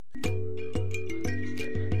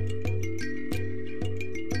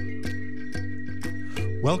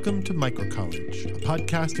Welcome to Microcollege, a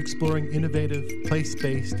podcast exploring innovative,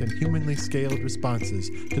 place-based, and humanly scaled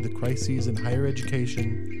responses to the crises in higher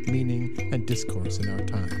education, meaning, and discourse in our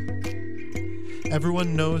time.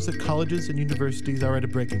 Everyone knows that colleges and universities are at a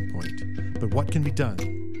breaking point, but what can be done?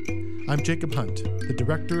 I'm Jacob Hunt, the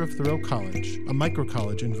director of Thoreau College, a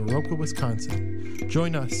microcollege in Viroqua, Wisconsin.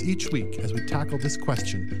 Join us each week as we tackle this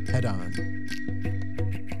question head-on.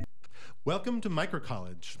 Welcome to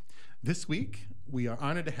Microcollege. This week, we are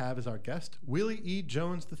honored to have as our guest Willie E.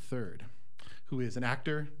 Jones III, who is an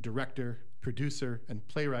actor, director, producer, and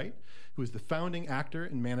playwright, who is the founding actor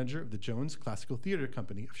and manager of the Jones Classical Theater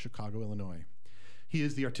Company of Chicago, Illinois. He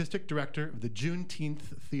is the artistic director of the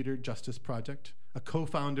Juneteenth Theater Justice Project, a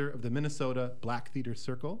co-founder of the Minnesota Black Theater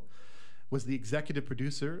Circle, was the executive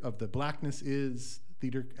producer of the Blackness Is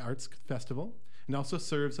Theater Arts Festival, and also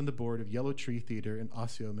serves on the board of Yellow Tree Theater in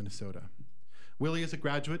Osseo, Minnesota. Willie is a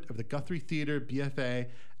graduate of the Guthrie Theater BFA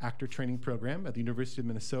Actor Training Program at the University of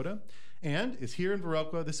Minnesota and is here in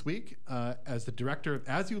Viroqua this week as the director of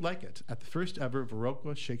As You Like It at the first ever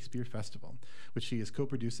Viroqua Shakespeare Festival, which he is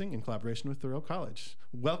co-producing in collaboration with Thoreau College.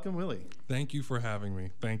 Welcome, Willie. Thank you for having me.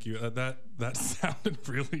 Thank you. That sounded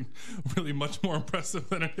really much more impressive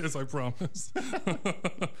than it is, I promise.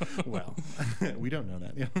 Well, we don't know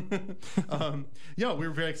that. Yeah.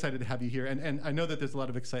 We're very excited to have you here. And I know that there's a lot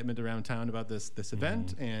of excitement around town about this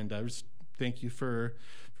event. And I just thank you for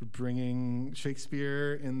bringing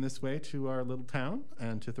Shakespeare in this way to our little town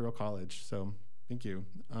and to Thoreau College. So thank you.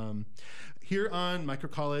 Here on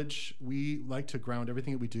Microcollege, we like to ground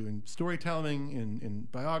everything that we do in storytelling, in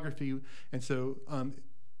biography. And so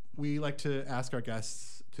we like to ask our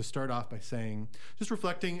guests to start off by saying, just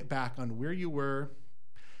reflecting back on where you were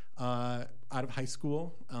out of high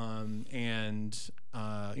school, and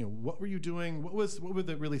what were you doing? What were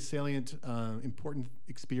the really salient, important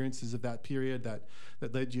experiences of that period that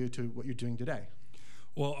led you to what you're doing today?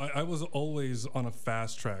 Well, I was always on a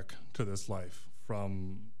fast track to this life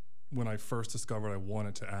from when I first discovered I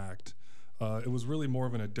wanted to act. It was really more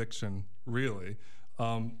of an addiction, really.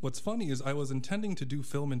 What's funny is I was intending to do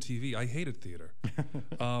film and TV. I hated theater.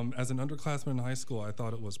 As an underclassman in high school, I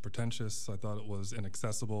thought it was pretentious. I thought it was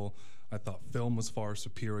inaccessible. I thought film was far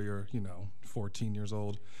superior, 14 years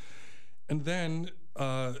old. And then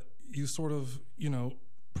you sort of,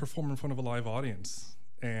 perform in front of a live audience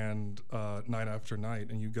and night after night,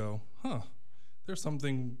 and you go, there's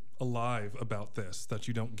something alive about this that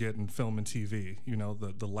you don't get in film and TV,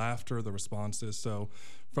 the laughter, the responses. So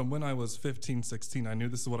from when I was 15, 16, I knew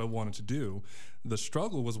this is what I wanted to do. The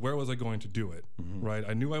struggle was, where was I going to do it, right?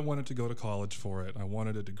 I knew I wanted to go to college for it. I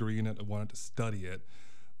wanted a degree in it. I wanted to study it.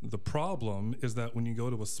 The problem is that when you go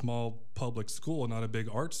to a small public school, not a big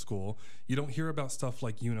art school, you don't hear about stuff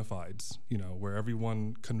like Unifieds, where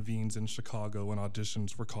everyone convenes in Chicago and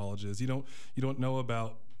auditions for colleges. You don't know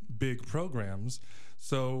about big programs.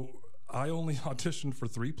 So I only auditioned for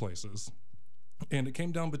 3 places, and it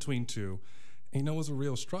came down between 2. And it was a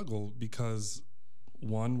real struggle because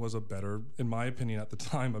one was a better, in my opinion at the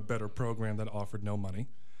time, a better program that offered no money.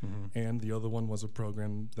 And the other one was a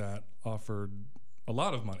program that offered a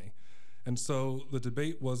lot of money. And so the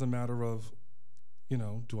debate was a matter of,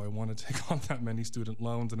 do I want to take on that many student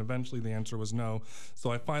loans? And eventually the answer was no. So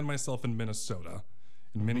I find myself in Minnesota.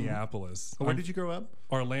 In Minneapolis. Where did you grow up?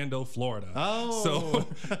 Orlando, Florida. Oh.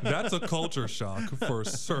 So that's a culture shock for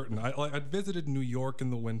certain. I'd visited New York in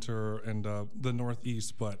the winter and the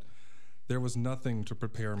Northeast, but there was nothing to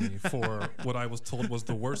prepare me for what I was told was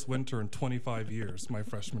the worst winter in 25 years, my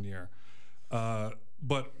freshman year.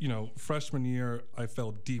 But, freshman year, I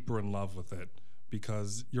fell deeper in love with it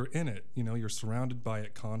because you're in it, you're surrounded by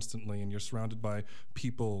it constantly, and you're surrounded by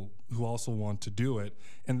people who also want to do it,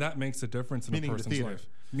 and that makes a difference in a person's life.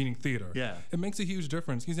 Meaning theater. Yeah. It makes a huge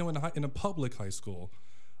difference. In a public high school,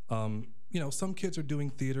 some kids are doing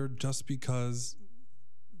theater just because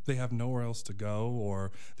they have nowhere else to go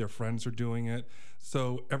or their friends are doing it.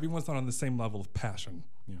 So everyone's not on the same level of passion.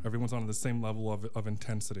 Yeah. Everyone's on the same level of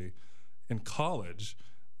intensity. In college,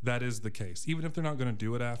 that is the case. Even if they're not going to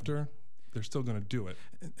do it after, they're still going to do it.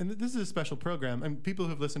 And this is a special program. And people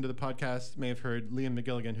who've listened to the podcast may have heard Liam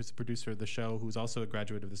McGilligan, who's the producer of the show, who's also a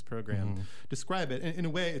graduate of this program, describe it. And in a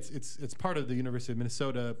way, it's part of the University of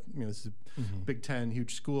Minnesota. This is a Big Ten,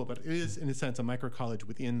 huge school, but it is, in a sense, a microcollege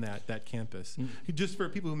within that campus. Just for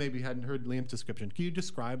people who maybe hadn't heard Liam's description, can you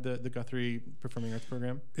describe the Guthrie Performing Arts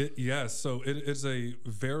Program? Yes. So it is a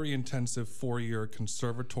very intensive 4-year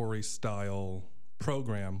conservatory-style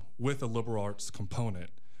program with a liberal arts component,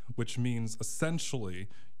 which means essentially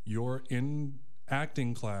you're in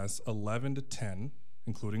acting class 11 to 10,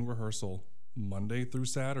 including rehearsal, Monday through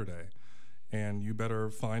Saturday. and you better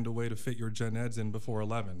find a way to fit your gen eds in before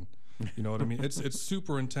 11. You know what I mean? It's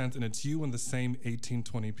super intense, and it's you and the same 18,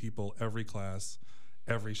 20 people every class,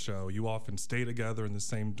 every show. You often stay together in the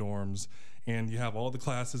same dorms, and you have all the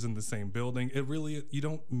classes in the same building. You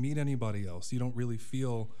don't meet anybody else. You don't really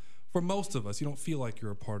feel, for most of us, you don't feel like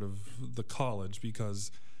you're a part of the college, because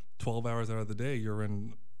 12 hours out of the day you're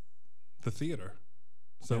in the theater.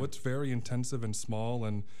 So it's very intensive and small,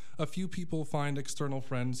 and a few people find external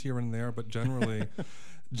friends here and there, but generally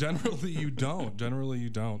you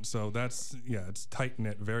don't. So it's tight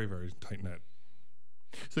knit, very, very tight knit.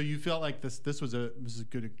 So you felt like this was a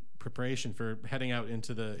good preparation for heading out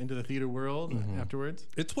into the theater world afterwards?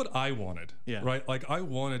 It's what I wanted, right? Like, I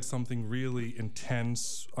wanted something really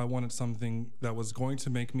intense. I wanted something that was going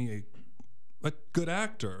to make me a good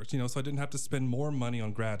actor, so I didn't have to spend more money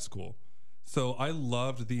on grad school. So I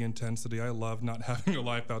loved the intensity. I loved not having a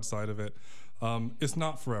life outside of it. It's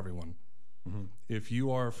not for everyone. Mm-hmm. If you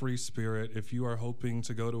are a free spirit, if you are hoping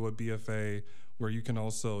to go to a BFA where you can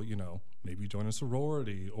also, maybe join a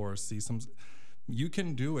sorority or see you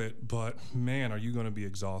can do it, but man, are you going to be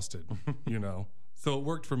exhausted, So it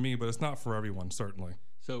worked for me, but it's not for everyone, certainly.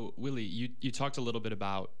 So Willie, you talked a little bit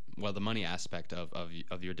about, the money aspect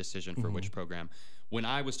of your decision for which program. When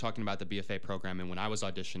I was talking about the BFA program and when I was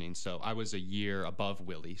auditioning, so I was a year above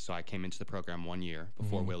Willie, so I came into the program 1 year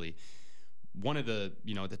before Willie. One of the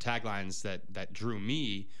the taglines that drew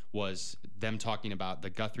me was them talking about the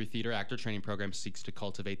Guthrie Theater Actor Training Program seeks to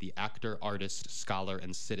cultivate the actor, artist, scholar,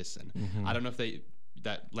 and citizen. I don't know if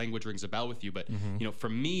that language rings a bell with you, but for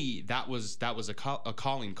me that was a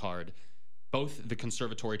calling card, both the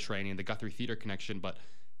conservatory training, the Guthrie Theater connection, but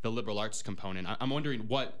the liberal arts component. I'm wondering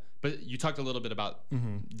but you talked a little bit about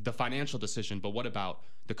the financial decision, but what about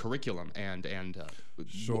the curriculum and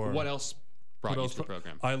Sure. What else brought you to the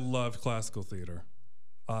program? I loved classical theater.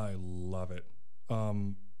 I love it.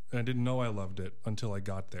 And I didn't know I loved it until I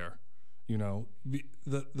got there.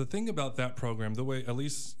 The thing about that program, the way, at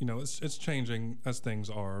least, it's changing as things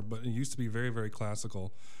are, but it used to be very, very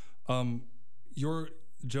classical.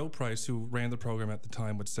 Joe Price, who ran the program at the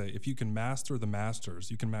time, would say, if you can master the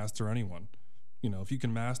masters, you can master anyone. If you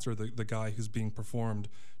can master the guy who's being performed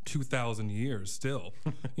 2,000 years still,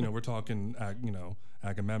 we're talking,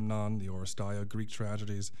 Agamemnon, the Oresteia, Greek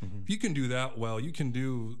tragedies. If you can do that well, you can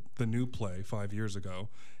do the new play 5 years ago.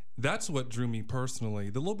 That's what drew me personally.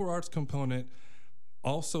 The liberal arts component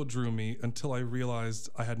also drew me until I realized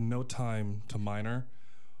I had no time to minor,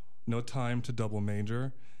 no time to double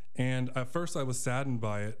major. And at first I was saddened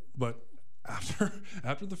by it, but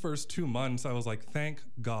after the first 2 months, I was like, thank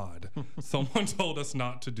God someone told us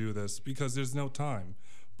not to do this, because there's no time.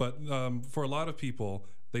 But for a lot of people,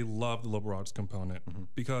 they love the liberal arts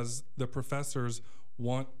component because the professors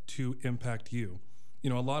want to impact you. A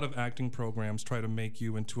lot of acting programs try to make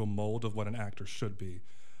you into a mold of what an actor should be.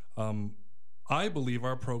 I believe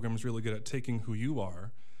our program is really good at taking who you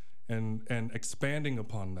are and expanding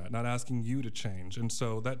upon that, not asking you to change. And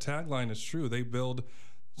so that tagline is true. They build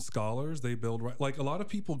scholars, they build, like, a lot of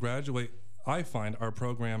people graduate, I find, our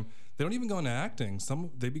program, they don't even go into acting.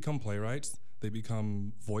 They become playwrights, they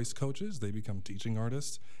become voice coaches, they become teaching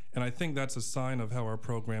artists. And I think that's a sign of how our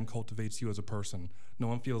program cultivates you as a person. No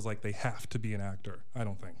one feels like they have to be an actor, I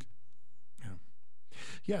don't think.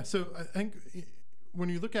 Yeah, so I think when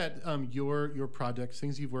you look at your projects,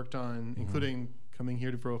 things you've worked on, including coming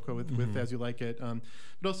here to Broca with As You Like It,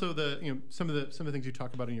 but also some of the things you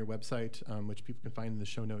talk about on your website, which people can find in the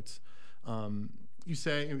show notes. You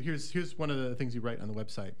say, here's one of the things you write on the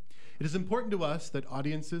website. It is important to us that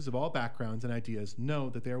audiences of all backgrounds and ideas know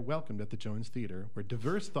that they are welcomed at the Jones Theater, where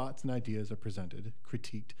diverse thoughts and ideas are presented,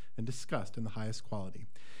 critiqued, and discussed in the highest quality,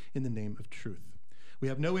 in the name of truth. We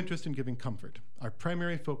have no interest in giving comfort. Our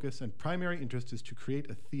primary focus and primary interest is to create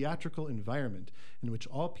a theatrical environment in which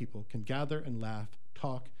all people can gather and laugh,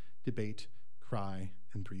 talk, debate, cry,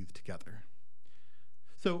 and breathe together.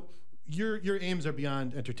 So your aims are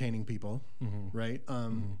beyond entertaining people, right?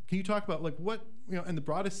 Can you talk about, like, what, in the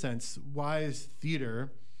broadest sense, why is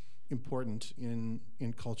theater important in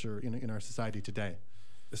culture, in our society today?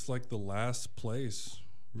 It's like the last place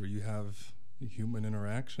where you have human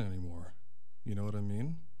interaction anymore. You know what I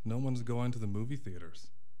mean? No one's going to the movie theaters.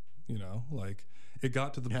 Like, it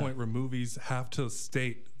got to the point where movies have to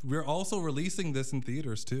state, we're also releasing this in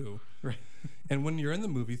theaters too. Right. And when you're in the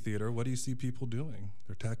movie theater, what do you see people doing?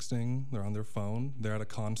 They're texting, they're on their phone, they're at a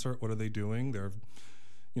concert, what are they doing? They're,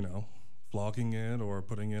 vlogging it or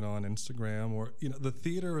putting it on Instagram, or, the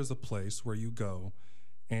theater is a place where you go,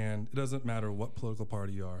 and it doesn't matter what political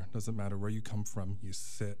party you are, it doesn't matter where you come from, you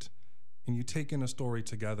sit and you take in a story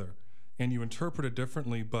together. and you interpret it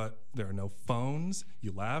differently, but there are no phones.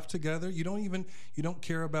 You laugh together. You don't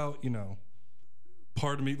care about,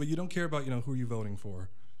 pardon me, but you don't care about, who are you voting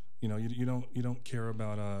for? You don't care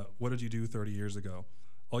about what did you do 30 years ago.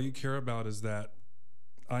 All you care about is that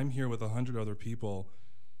I'm here with 100 other people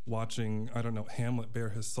watching, I don't know, Hamlet bare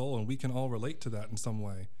his soul, and we can all relate to that in some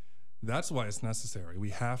way. That's why it's necessary.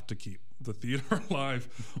 We have to keep the theater alive,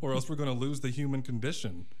 or else we're going to lose the human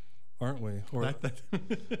condition, aren't we? Or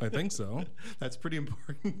I think so. That's pretty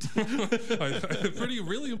important.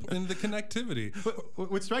 Really important. The connectivity.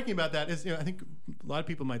 What's striking about that is, I think a lot of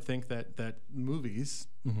people might think that movies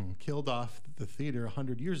killed off the theater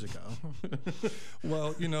 100 years ago.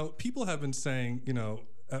 Well, people have been saying,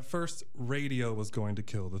 at first radio was going to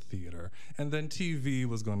kill the theater, and then TV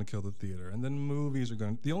was going to kill the theater, and then movies are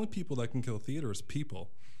going. The only people that can kill theater is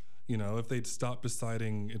people. If they'd stop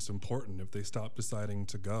deciding it's important, if they stop deciding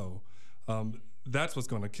to go, that's what's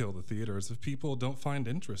going to kill the theater, is if people don't find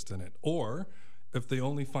interest in it, or if they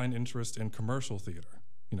only find interest in commercial theater,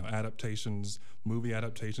 adaptations, movie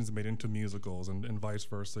adaptations made into musicals, and vice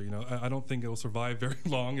versa. I don't think it'll survive very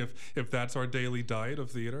long if that's our daily diet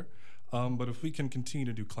of theater. But if we can continue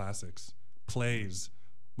to do classics, plays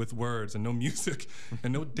with words and no music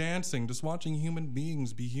and no dancing, just watching human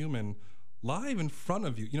beings be human live in front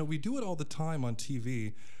of you. We do it all the time on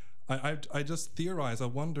TV. I just theorize, I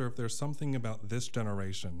wonder if there's something about this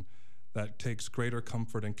generation that takes greater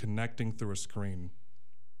comfort in connecting through a screen,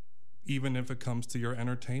 even if it comes to your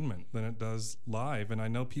entertainment, than it does live. And I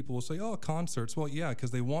know people will say, oh, concerts. Well, yeah,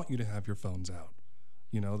 because they want you to have your phones out.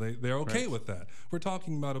 They're okay with that. We're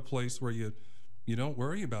talking about a place where you don't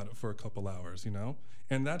worry about it for a couple hours,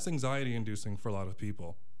 and that's anxiety inducing for a lot of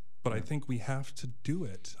people. But I think we have to do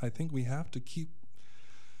it. I think we have to keep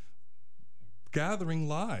gathering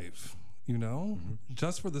live,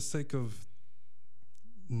 just for the sake of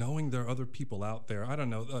knowing there are other people out there. I don't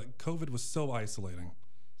know. COVID was so isolating,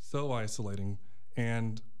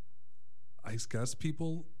 and I guess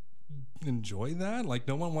people enjoy that. Like,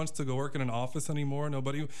 no one wants to go work in an office anymore.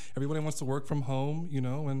 Everybody wants to work from home,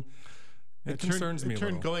 and it concerns me a little.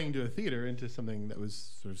 It turned going to a theater into something that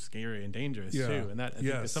was sort of scary and dangerous too. And that, I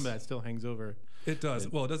think some of that still hangs over. It does.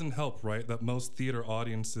 Well, it doesn't help, right, that most theater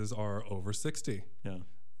audiences are over 60. Yeah.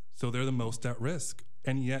 So they're the most at risk.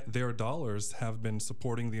 And yet their dollars have been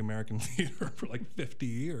supporting the American theater for like 50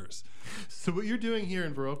 years. So what you're doing here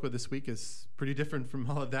in Viroqua this week is pretty different from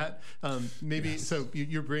all of that. So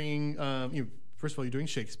you're bringing, first of all, you're doing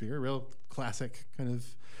Shakespeare, a real classic kind of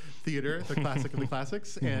theater, the classic of the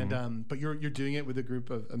classics, and but you're doing it with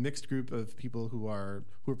a mixed group of people who are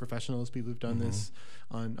professionals, people who've done this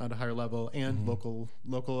on a higher level, and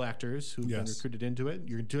local actors who've been recruited into it.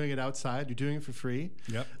 You're doing it outside. You're doing it for free.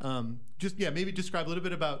 Yep. Maybe describe a little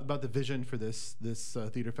bit about the vision for this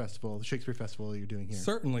theater festival, the Shakespeare Festival you're doing here.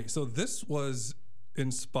 Certainly. So this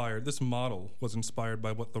model was inspired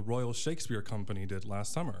by what the Royal Shakespeare Company did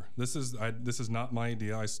last summer. This is not my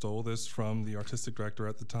idea. I stole this from the artistic director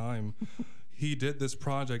at the time. He did this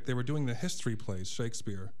project. They were doing the history plays,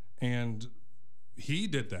 Shakespeare, and he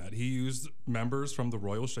did that. He used members from the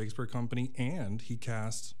Royal Shakespeare Company, and he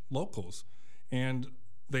cast locals. And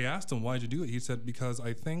they asked him, why'd you do it? He said, because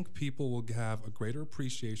I think people will have a greater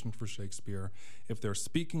appreciation for Shakespeare if they're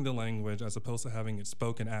speaking the language as opposed to having it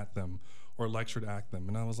spoken at them or lectured at them.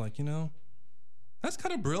 And I was like, that's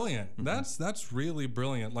kind of brilliant. That's really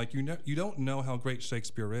brilliant. Like, you don't know how great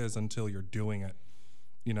Shakespeare is until you're doing it,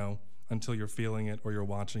 until you're feeling it or you're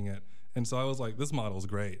watching it. And so I was like, this model is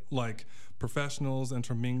great. Like, professionals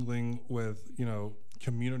intermingling with,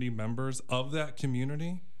 community members of that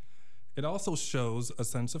community. It also shows a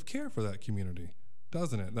sense of care for that community,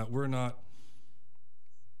 doesn't it? That we're not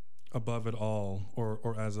above it all,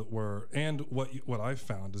 or as it were. And what I've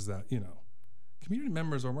found is that, community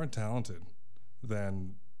members are more talented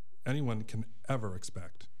than anyone can ever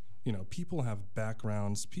expect. People have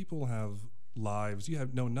backgrounds, people have lives you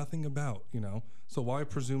know nothing about, So why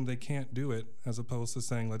presume they can't do it as opposed to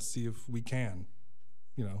saying, let's see if we can,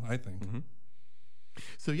 I think.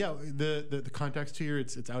 So the context here,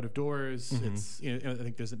 it's out of doors. It's I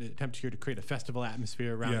think there's an attempt here to create a festival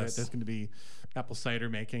atmosphere around it. There's going to be apple cider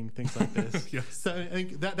making, things like this. So I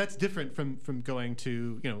think that's different from going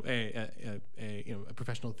to a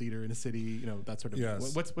professional theater in a city. That sort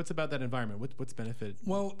of what's about that environment? What's benefit?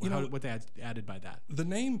 Well, what they added by that. The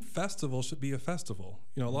name festival should be a festival.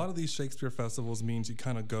 A lot of these Shakespeare festivals means you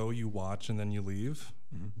kind of go, you watch, and then you leave.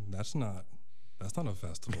 That's not a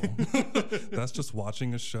festival. That's just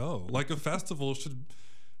watching a show. Like, a festival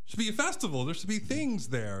should be a festival. There should be things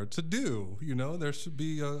there to do. There should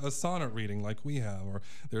be a sonnet reading like we have, or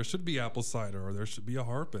there should be apple cider, or there should be a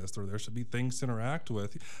harpist, or there should be things to interact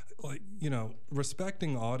with.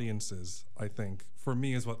 Respecting audiences, I think, for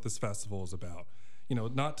me, is what this festival is about.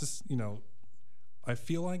 Not just, I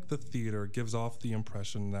feel like the theater gives off the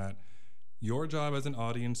impression that your job as an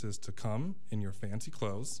audience is to come in your fancy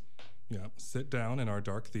clothes, sit down in our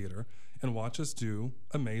dark theater and watch us do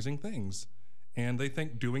amazing things. And they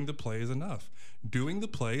think doing the play is enough. Doing the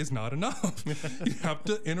play is not enough. You have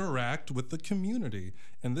to interact with the community.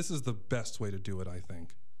 And this is the best way to do it, I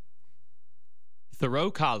think. Thoreau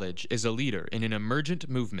College is a leader in an emergent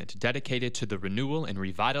movement dedicated to the renewal and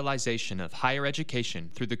revitalization of higher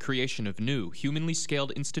education through the creation of new, humanly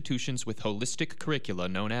scaled institutions with holistic curricula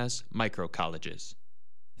known as microcolleges.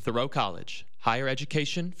 Thoreau College, higher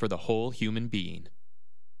education for the whole human being.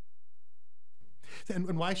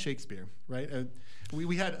 And why Shakespeare, right?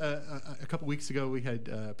 We had a couple weeks ago, we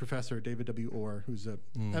had Professor David W. Orr, who's an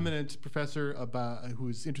eminent professor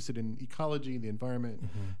who's interested in ecology, the environment,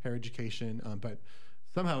 higher education. But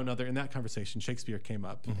somehow or another, in that conversation, Shakespeare came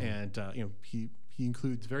up, and he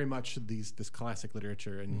includes very much this classic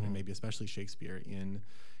literature, and maybe especially Shakespeare in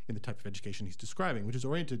the type of education he's describing, which is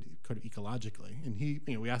oriented kind of ecologically.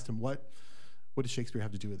 And we asked him what does Shakespeare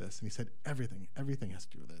have to do with this? And he said, everything has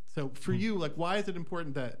to do with it. So for you, why is it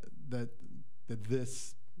important that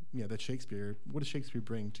Shakespeare, what does Shakespeare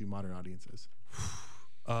bring to modern audiences?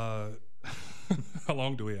 How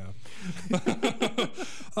long do we have?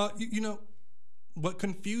 What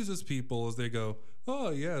confuses people is they go,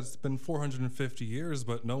 oh yeah, it's been 450 years,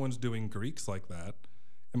 but no one's doing Greeks like that.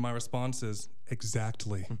 And my response is,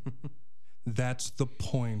 exactly. That's the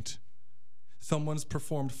point. Someone's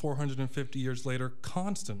performed 450 years later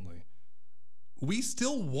constantly. We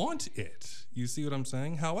still want it. You see what I'm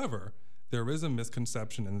saying? However, there is a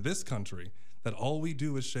misconception in this country that all we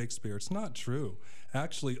do is Shakespeare. It's not true.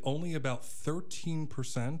 Actually, only about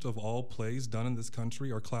 13% of all plays done in this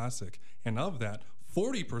country are classic. And of that,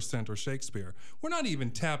 40% are Shakespeare. We're not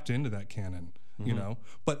even tapped into that canon,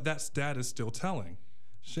 but that stat is still telling.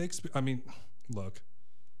 Shakespeare, look,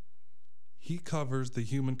 he covers the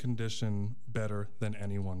human condition better than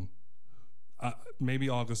anyone. Maybe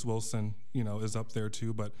August Wilson, is up there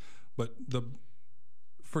too, but the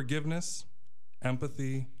forgiveness,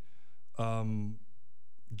 empathy,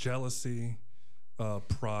 jealousy,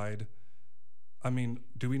 pride.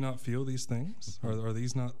 Do we not feel these things?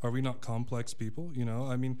 Are we not complex people?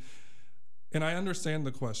 And I understand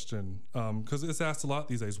the question because it's asked a lot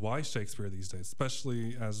these days. Why Shakespeare these days?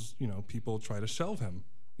 Especially as people try to shelve him.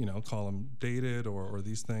 Call them dated or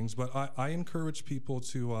these things. But I encourage people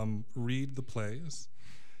to read the plays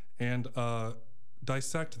and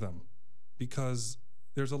dissect them because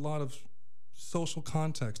there's a lot of social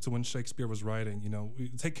context to when Shakespeare was writing.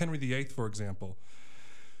 Take Henry VIII, for example.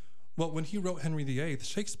 Well, when he wrote Henry VIII,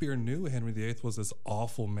 Shakespeare knew Henry VIII was this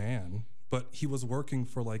awful man, but he was working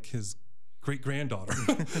for his great-granddaughter.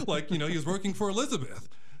 He was working for Elizabeth.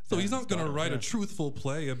 So he's not going to write a truthful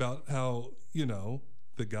play about how,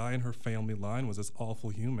 the guy in her family line was this awful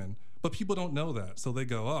human. But people don't know that. So they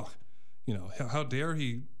go, how dare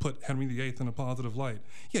he put Henry VIII in a positive light?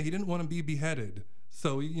 Yeah, he didn't want to be beheaded.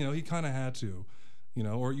 So, he kind of had to,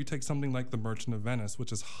 or you take something like The Merchant of Venice,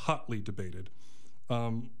 which is hotly debated.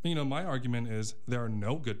 My argument is there are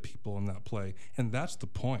no good people in that play. And that's the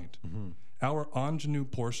point. Our ingenue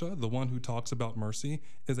Portia, the one who talks about mercy,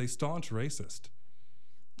 is a staunch racist.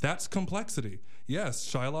 That's complexity. Yes,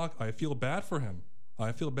 Shylock, I feel bad for him.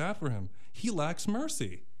 He lacks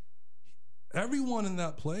mercy. Everyone in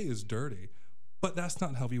that play is dirty, but that's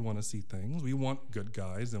not how we want to see things. We want good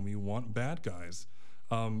guys and we want bad guys.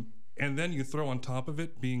 And then you throw on top of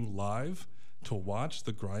it being live to watch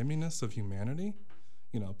the griminess of humanity,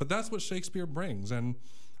 but that's what Shakespeare brings. And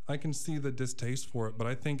I can see the distaste for it, but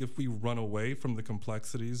I think if we run away from the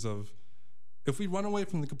complexities of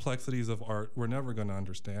art, we're never going to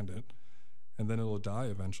understand it. And then it'll die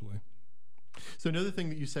eventually. So another thing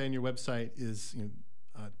that you say on your website is,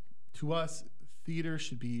 to us, theater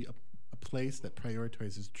should be a place that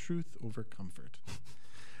prioritizes truth over comfort.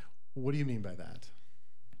 What do you mean by that?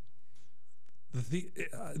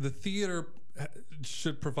 The theater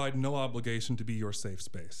should provide no obligation to be your safe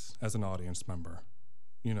space as an audience member.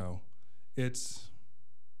 It's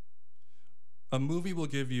a movie will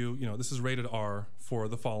give you, this is rated R for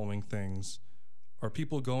the following things. Are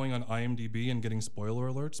people going on IMDb and getting spoiler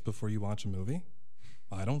alerts before you watch a movie?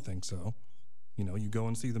 I don't think so. You go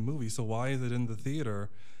and see the movie. So why is it in the theater?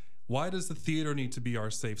 Why does the theater need to be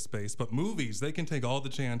our safe space? But movies, they can take all the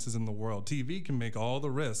chances in the world. TV can make all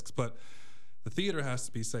the risks, but the theater has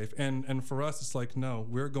to be safe. And for us, it's like, no,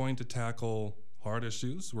 we're going to tackle hard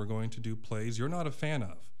issues. We're going to do plays you're not a fan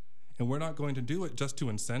of. And we're not going to do it just to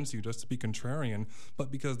incense you, just to be contrarian,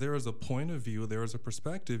 but because there is a point of view, there is a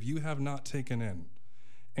perspective you have not taken in.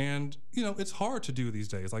 And, it's hard to do these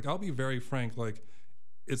days. Like, I'll be very frank, like,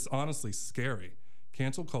 it's honestly scary.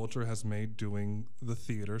 Cancel culture has made doing the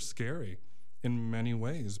theater scary in many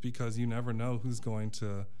ways because you never know who's going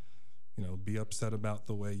to, be upset about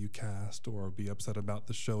the way you cast or be upset about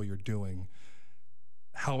the show you're doing.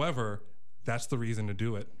 However, that's the reason to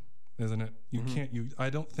do it, isn't it?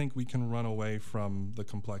 I don't think we can run away from the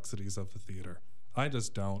complexities of the theater. I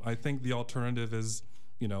just don't. I think the alternative is,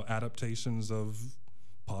 adaptations of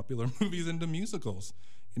popular movies into musicals.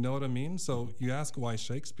 You know what I mean? So you ask why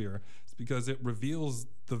Shakespeare? It's because it reveals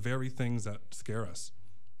the very things that scare us.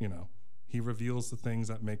 He reveals the things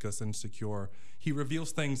that make us insecure. He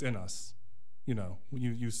reveals things in us.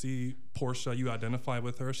 You see Portia, you identify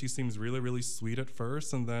with her. She seems really, really sweet at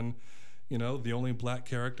first, and then the only black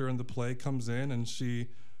character in the play comes in and she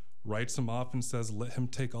writes him off and says, let him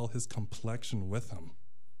take all his complexion with him.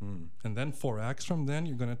 And then 4 acts from then,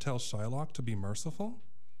 you're going to tell Shylock to be merciful?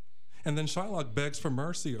 And then Shylock begs for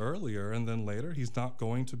mercy earlier, and then later he's not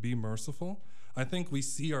going to be merciful. I think we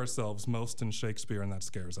see ourselves most in Shakespeare, and that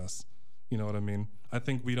scares us. You know what I mean? I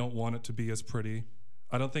think we don't want it to be as pretty.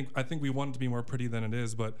 I think we want it to be more pretty than it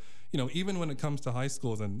is, but even when it comes to high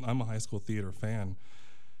schools, and I'm a high school theater fan,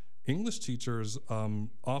 English teachers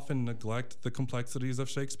often neglect the complexities of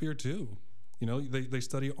Shakespeare too. They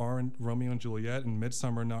study Romeo and Juliet and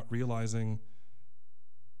Midsummer, not realizing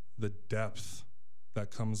the depth that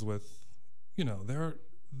comes with,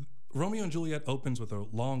 Romeo and Juliet opens with a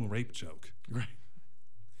long rape joke. Right.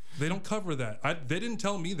 They don't cover that. They didn't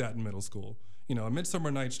tell me that in middle school. A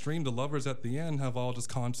Midsummer Night's Dream, the lovers at the end have all just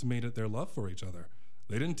consummated their love for each other.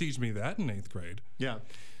 They didn't teach me that in 8th grade. Yeah.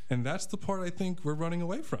 And that's the part I think we're running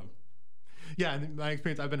away from. Yeah, in my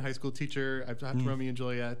experience, I've been a high school teacher. I've taught Romeo and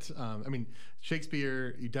Juliet.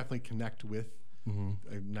 Shakespeare, you definitely connect with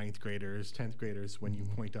 9th graders, 10th graders when you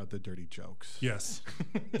point out the dirty jokes. Yes,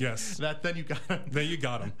 yes. Then you got them. Then you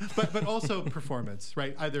got them. But also performance,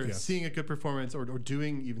 right? Either seeing a good performance or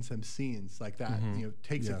doing even some scenes like that.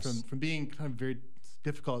 Takes it from being kind of very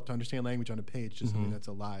difficult to understand language on a page to something that's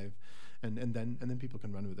alive, and then people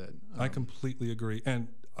can run with it. I completely agree, and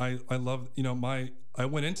I love I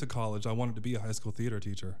went into college. I wanted to be a high school theater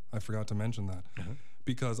teacher. I forgot to mention that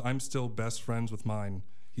because I'm still best friends with mine.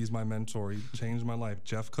 He's my mentor. He changed my life.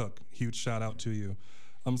 Jeff Cook, huge shout out to you.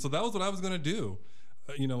 So that was what I was going to do.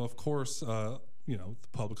 Of course, the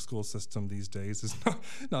public school system these days is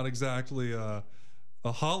not exactly a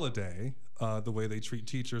holiday, the way they treat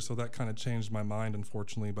teachers. So that kind of changed my mind,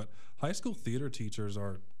 unfortunately. But high school theater teachers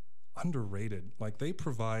are underrated. Like they're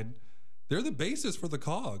the basis for the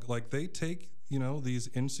cog. Like they take, these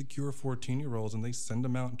insecure 14-year-olds and they send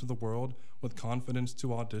them out into the world with confidence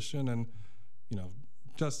to audition and,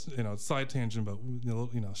 side tangent, but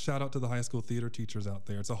shout out to the high school theater teachers out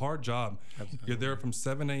there. It's a hard job. Absolutely. You're there from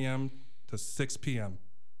 7 a.m. to 6 p.m.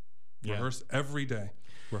 Rehearse every day,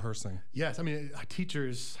 rehearsing. Yes,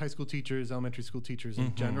 teachers, high school teachers, elementary school teachers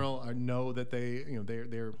in general know that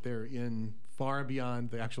they're in far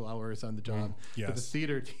beyond the actual hours on the job. Yes. But the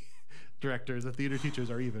theater directors, the theater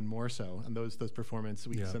teachers are even more so on those performance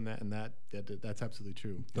weeks, and that's absolutely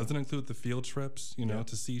true. Doesn't include the field trips,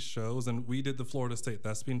 to see shows, and we did the Florida State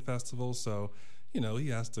Thespian Festival, so he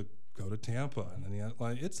has to go to Tampa, and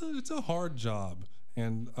then it's a hard job,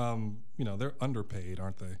 and they're underpaid,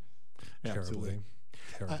 aren't they? Absolutely.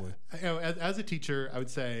 Terribly. As a teacher, I would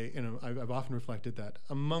say, I've often reflected that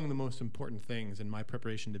among the most important things in my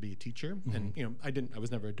preparation to be a teacher, and I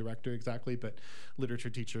was never a director exactly, but literature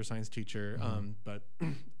teacher, science teacher, but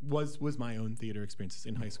was my own theater experiences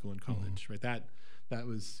in high school and college, right? That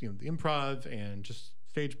was the improv and just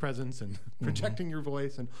stage presence and projecting your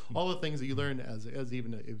voice and all the things that you learn as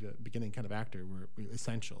even a beginning kind of actor were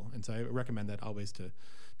essential. And so I recommend that always to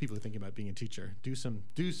people who are thinking about being a teacher. Do some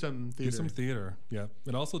theater. Do some theater. Yeah.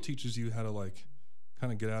 It also teaches you how to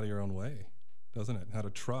kind of get out of your own way, doesn't it? How to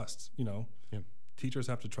trust. Teachers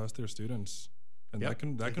have to trust their students. And that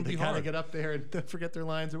can be hard. They kind of get up there and forget their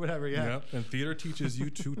lines or whatever. Yeah. And theater teaches you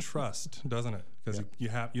to trust, doesn't it? Because you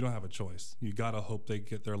don't have a choice. You gotta hope they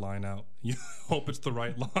get their line out. You hope it's the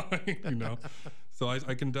right line. So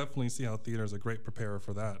I can definitely see how theater is a great preparer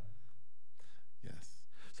for that. Yes.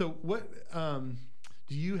 So what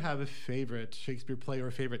do you have a favorite Shakespeare play or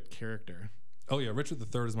a favorite character? Oh yeah, Richard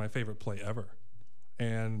III is my favorite play ever.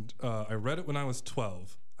 and I read it when I was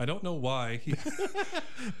 12. I don't know why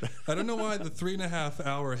I don't know why the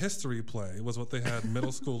 3.5-hour history play was what they had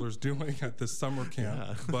middle schoolers doing at this summer camp.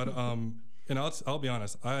 Yeah. But and I'll be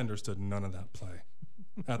honest, I understood none of that play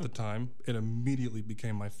at the time. It immediately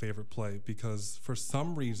became my favorite play because for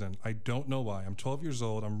some reason, I don't know why. I'm 12 years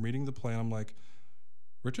old. I'm reading the play and I'm like,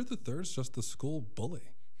 Richard III's just the school bully.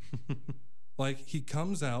 Like, he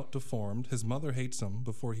comes out deformed. His mother hates him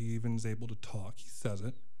before he even is able to talk. He says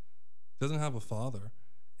it. Doesn't have a father.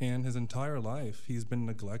 And his entire life, he's been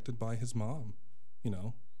neglected by his mom, you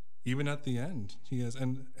know, even at the end he is.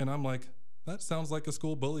 And I'm like, that sounds like a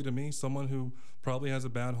school bully to me, someone who probably has a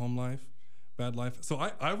bad home life, bad life. So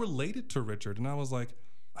I related to Richard and I was like,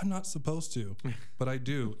 I'm not supposed to, but I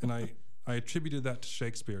do. And I attributed that to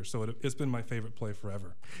Shakespeare. So it's been my favorite play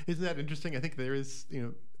forever. Isn't that interesting? I think there has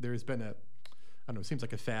been I don't know, it seems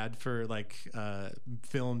like a fad for like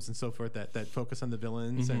films and so forth that focus on the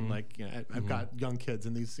villains. And like, you know, I've got young kids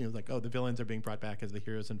and these, you know, like, oh, the villains are being brought back as the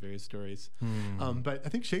heroes in various stories. But I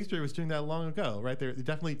think Shakespeare was doing that long ago, right? They're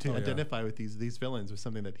definitely to identify with these villains was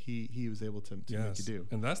something that he was able to make you do.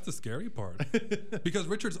 And that's the scary part because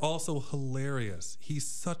Richard's also hilarious. He's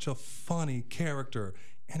such a funny character.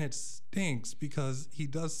 And it stinks because he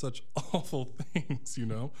does such awful things, you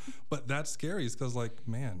know? But that's scary because, like,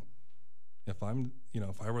 man, if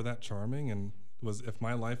I were that charming and if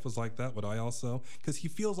my life was like that, would I also? Because he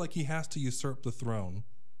feels like he has to usurp the throne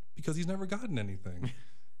because he's never gotten anything.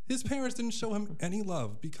 His parents didn't show him any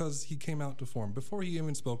love because he came out deformed before he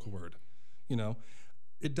even spoke a word, you know?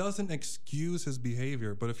 It doesn't excuse his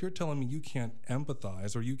behavior, but if you're telling me you can't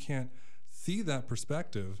empathize or you can't see that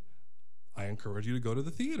perspective, I encourage you to go to the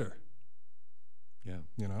theater. Yeah.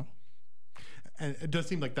 You know? And it does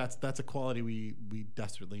seem like that's a quality we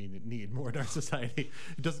desperately need more in our society.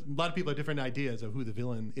 A lot of people have different ideas of who the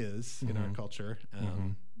villain is in our culture.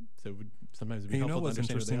 So sometimes it'd be helpful to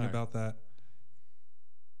understand what's interesting about that?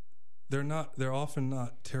 They're often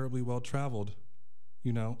not terribly well traveled.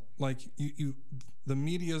 You know, like the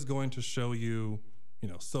media is going to show you, you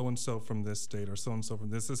know, so and so from this state or so and so from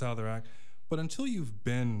this is how they're acting. But until you've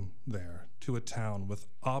been there to a town with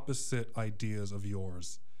opposite ideas of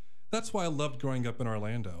yours, that's why I loved growing up in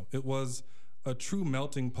Orlando. It was a true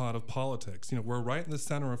melting pot of politics. You know, we're right in the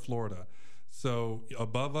center of Florida. So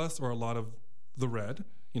above us are a lot of the red,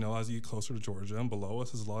 you know, as you get closer to Georgia, and below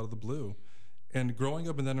us is a lot of the blue. And growing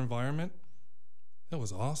up in that environment, it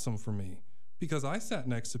was awesome for me because I sat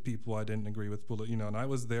next to people I didn't agree with, you know, and I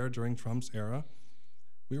was there during Trump's era.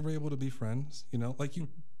 We were able to be friends, you know, like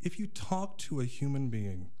if you talk to a human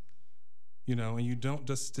being, you know, and you don't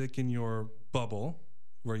just stick in your bubble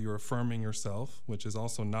where you're affirming yourself, which is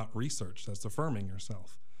also not research, that's affirming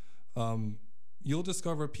yourself, you'll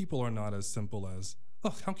discover people are not as simple as,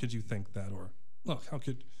 oh, how could you think that? Or, look,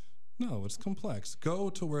 no, it's complex. Go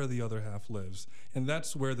to where the other half lives. And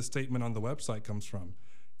that's where the statement on the website comes from.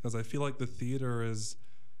 Because I feel like the theater is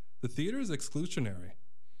exclusionary,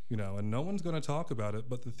 you know, and no one's going to talk about it,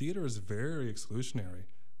 but the theater is very exclusionary.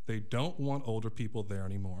 They don't want older people there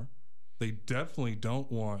anymore. They definitely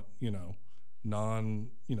don't want, you know,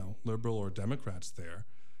 liberal or Democrats there.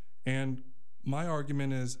 And my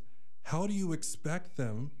argument is, how do you expect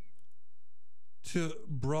them to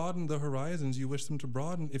broaden the horizons you wish them to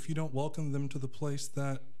broaden if you don't welcome them to the place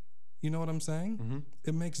that, you know what I'm saying?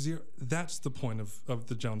 It makes zero. That's the point of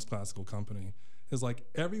the Jones Classical Company, is like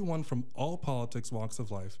everyone from all politics, walks of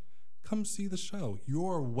life, come see the show.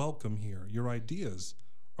 You're welcome here. Your ideas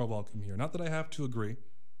are welcome here. Not that I have to agree,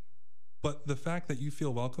 but the fact that you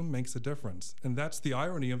feel welcome makes a difference. And that's the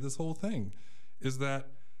irony of this whole thing, is that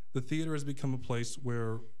the theater has become a place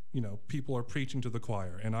where, you know, people are preaching to the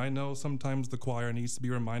choir. And I know sometimes the choir needs to be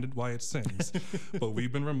reminded why it sings, but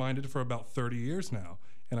we've been reminded for about 30 years now.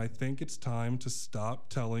 And I think it's time to stop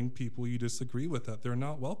telling people you disagree with that they're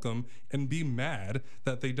not welcome and be mad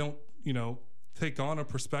that they don't, you know, take on a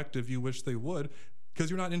perspective you wish they would, because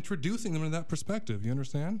you're not introducing them to that perspective. You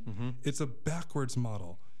understand? It's a backwards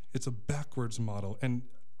model. It's a backwards model. And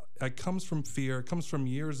it comes from fear. It comes from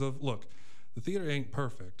years of, look, the theater ain't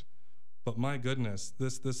perfect, but my goodness,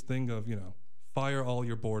 this thing of, you know, fire all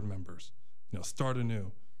your board members, you know, start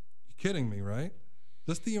anew. You're kidding me, right?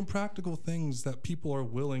 Just the impractical things that people are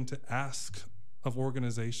willing to ask of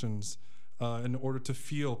organizations in order to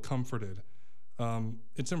feel comforted.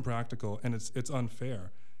 It's impractical and it's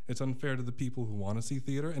unfair. It's unfair to the people who want to see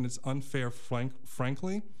theater, and it's unfair,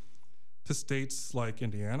 frankly, to states like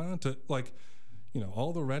Indiana, to, like, you know,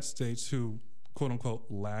 all the red states who, quote unquote,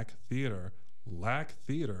 lack theater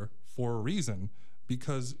for a reason,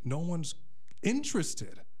 because no one's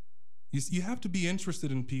interested You have to be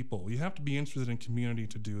interested in people. You have to be interested in community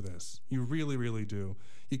to do this. You really, really do.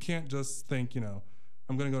 You can't just think,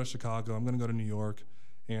 I'm going to go to Chicago, I'm going to go to New York,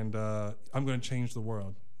 and I'm going to change the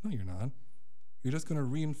world. No, you're not. You're just going to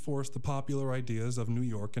reinforce the popular ideas of New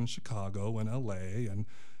York and Chicago and LA and,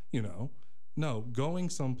 no, going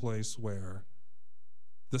someplace where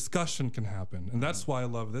discussion can happen. And that's why I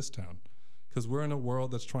love this town, because we're in a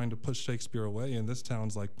world that's trying to push Shakespeare away, and this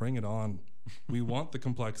town's like, bring it on. We want the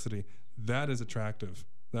complexity. That is attractive.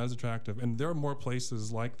 That is attractive. And there are more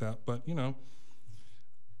places like that, but, you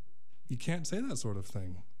can't say that sort of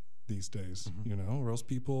thing these days, or else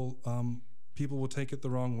people will take it the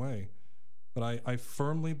wrong way. But I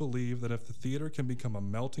firmly believe that if the theater can become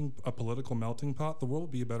a political melting pot, the world will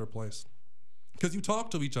be a better place. Because you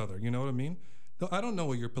talk to each other, you know what I mean? I don't know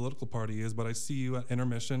what your political party is, but I see you at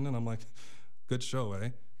intermission, and I'm like, good show, eh?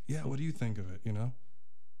 Yeah, what do you think of it,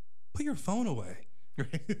 Put your phone away.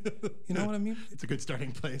 You know what I mean? It's a good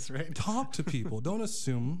starting place, right? Talk to people. Don't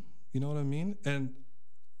assume, you know what I mean? And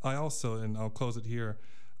I also, and I'll close it here,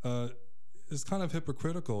 it's kind of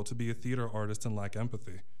hypocritical to be a theater artist and lack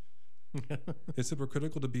empathy. It's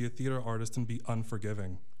hypocritical to be a theater artist and be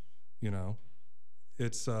unforgiving,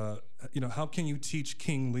 It's, how can you teach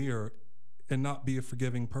King Lear and not be a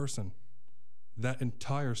forgiving person? That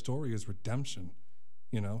entire story is redemption,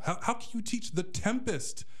 How can you teach The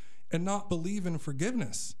Tempest and not believe in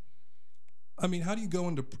forgiveness? I mean, how do you go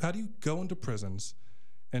into prisons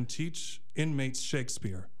and teach inmates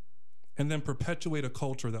Shakespeare and then perpetuate a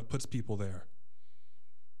culture that puts people there?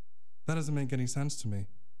 That doesn't make any sense to me.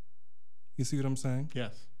 You see what I'm saying?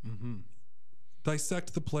 Yes. Mm-hmm.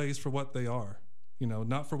 Dissect the plays for what they are,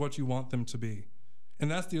 not for what you want them to be. And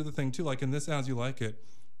that's the other thing too, like in this As You Like It,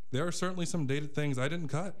 there are certainly some dated things I didn't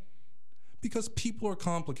cut because people are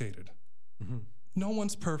complicated. Mm-hmm. No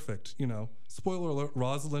one's perfect, Spoiler alert,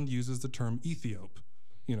 Rosalind uses the term Ethiop,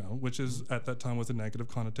 which is at that time was a negative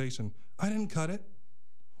connotation. I didn't cut it.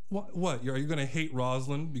 What? Are you going to hate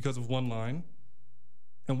Rosalind because of one line?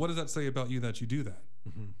 And what does that say about you that you do that?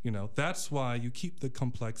 Mm-hmm. That's why you keep the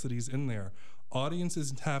complexities in there.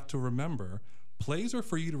 Audiences have to remember plays are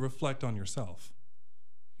for you to reflect on yourself.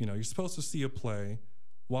 You're supposed to see a play,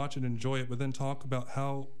 watch it, enjoy it, but then talk about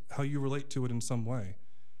how you relate to it in some way.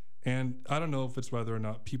 And I don't know if it's whether or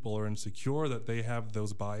not people are insecure that they have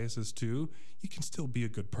those biases too. You can still be a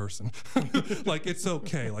good person. Like, it's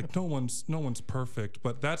okay. Like, no one's perfect.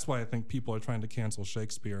 But that's why I think people are trying to cancel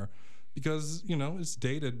Shakespeare, because, it's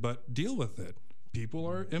dated, but deal with it. People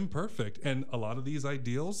are imperfect. And a lot of these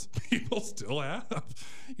ideals, people still have.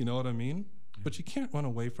 You know what I mean? But you can't run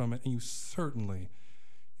away from it. And you certainly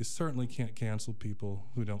can't cancel people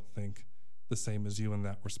who don't think the same as you in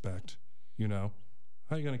that respect.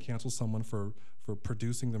 How are you going to cancel someone for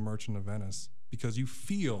producing The Merchant of Venice? Because you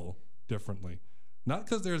feel differently. Not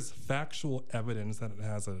because there's factual evidence that it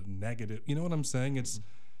has a negative. You know what I'm saying? It's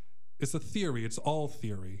a theory. It's all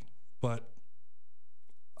theory. But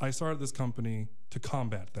I started this company to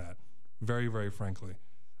combat that, very, very frankly.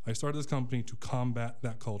 I started this company to combat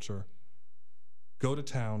that culture, go to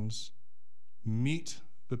towns, meet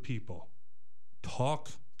the people, talk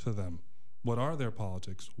to them. What are their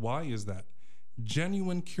politics? Why is that?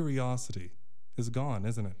 Genuine curiosity is gone,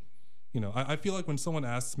 isn't it? I feel like when someone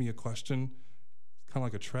asks me a question, it's kind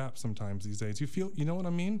of like a trap sometimes these days. You know what I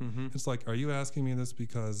mean? Mm-hmm. It's like, are you asking me this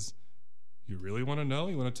because you really want to know?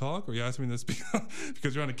 You want to talk? Or are you asking me this because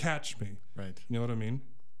you're trying to catch me? Right. You know what I mean?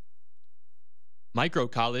 Micro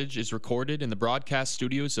College is recorded in the broadcast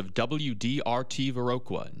studios of WDRT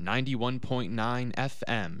Viroqua 91.9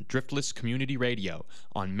 FM Driftless Community Radio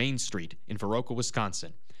on Main Street in Viroqua,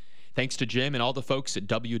 Wisconsin. Thanks to Jim and all the folks at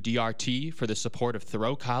WDRT for the support of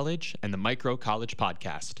Thoreau College and the Micro College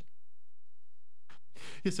podcast.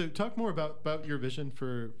 Yeah, so talk more about your vision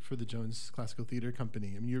for the Jones Classical Theater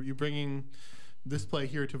Company. I mean, you're bringing this play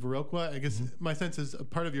here to Viroqua. I guess my sense is a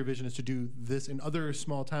part of your vision is to do this in other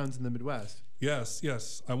small towns in the Midwest. Yes.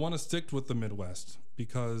 I want to stick with the Midwest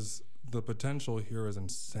because the potential here is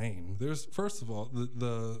insane. There's, first of all,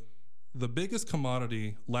 the biggest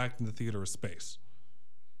commodity lacked in the theater is space.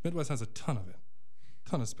 Midwest has a ton of it,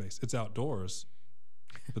 ton of space. It's outdoors,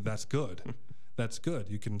 but that's good. That's good.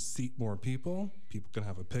 You can seat more people. People can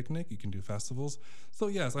have a picnic. You can do festivals. So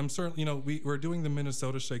yes, I'm certain, we're doing the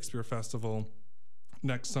Minnesota Shakespeare Festival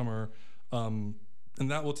next summer, and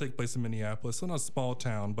that will take place in Minneapolis. So not a small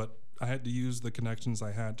town, but I had to use the connections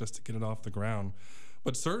I had just to get it off the ground.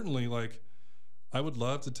 But certainly, I would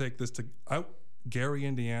love to take this to Gary,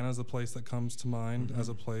 Indiana is a place that comes to mind as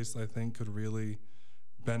a place I think could really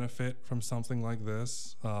benefit from something like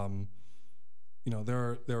this. There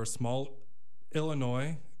are small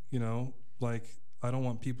Illinois, You know, like I don't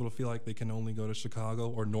want people to feel like they can only go to Chicago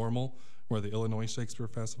or Normal, where the Illinois Shakespeare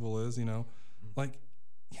Festival is. You know, like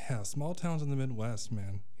yeah, small towns in the Midwest,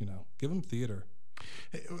 man. You know, give them theater.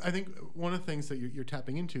 I think one of the things that you're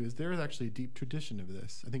tapping into is there is actually a deep tradition of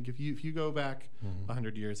this. I think if you go back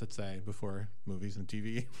 100 years, let's say, before movies and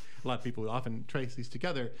TV, a lot of people often trace these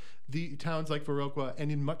together. The towns like Viroqua,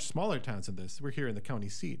 and in much smaller towns than this, we're here in the county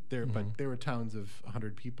seat, but there were towns of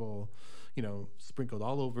 100 people, you know, sprinkled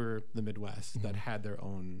all over the Midwest that had their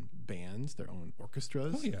own bands, their own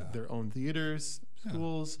orchestras, their own theaters,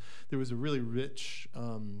 schools. There was a really rich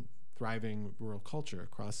thriving rural culture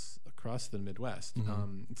across the Midwest.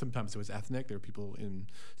 Sometimes it was ethnic. There were people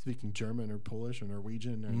speaking German or Polish or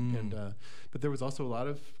Norwegian, and but there was also a lot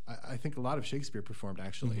of, I think, a lot of Shakespeare performed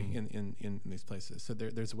actually in these places. So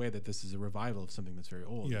there's a way that this is a revival of something that's very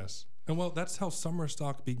old. Yes, and well, that's how summer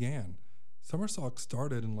stock began. Summer stock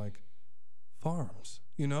started in like farms,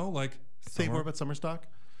 you know, like Say more about summer stock.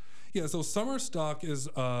 Yeah, so summer stock is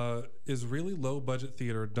really low budget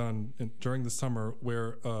theater done during the summer,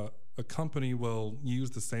 where a company will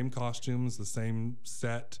use the same costumes, the same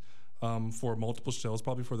set for multiple shows,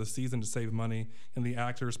 probably for the season to save money, and the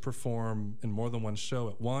actors perform in more than one show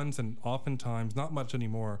at once. And oftentimes, not much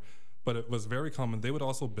anymore, but it was very common, they would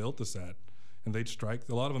also build the set, and they'd strike.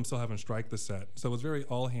 A lot of them still haven't strike the set, so it was very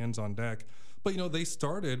all hands on deck. But you know, they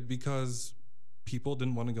started because people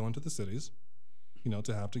didn't want to go into the cities, you know,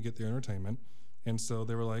 to have to get their entertainment. And so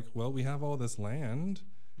they were like, well, we have all this land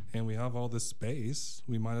and we have all this space.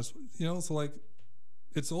 We might as, you know, so like,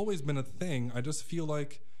 it's always been a thing. I feel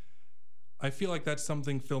like that's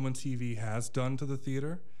something film and TV has done to the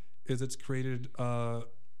theater, is it's created a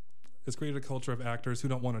culture of actors who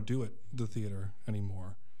don't want to do the theater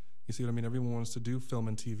anymore. You see what I mean? Everyone wants to do film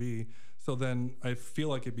and TV. So then I feel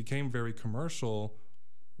like it became very commercial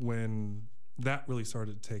when that really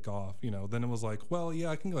started to take off. You know, then it was like, well, yeah,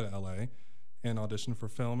 I can go to LA and audition for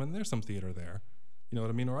film, and there's some theater there. You know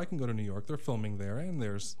what I mean? Or I can go to New York, they're filming there, and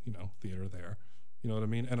there's, you know, theater there. You know what I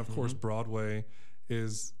mean? And of course, Broadway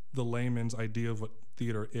is the layman's idea of what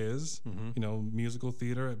theater is. You know, musical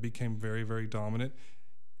theater, it became very, very dominant.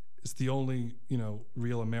 It's the only, you know,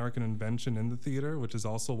 real American invention in the theater, which is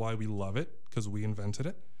also why we love it, because we invented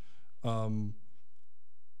it.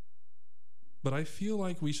 But I feel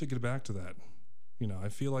like we should get back to that. You know, I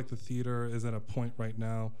feel like the theater is at a point right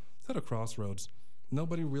now, it's at a crossroads.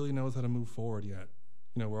 Nobody really knows how to move forward yet.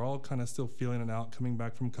 You know, we're all kind of still feeling it out, coming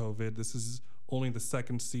back from COVID. This is only the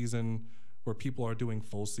second season where people are doing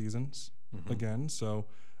full seasons again. So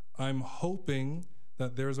I'm hoping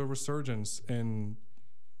that there's a resurgence in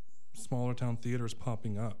smaller town theaters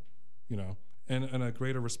popping up, you know, and a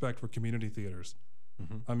greater respect for community theaters.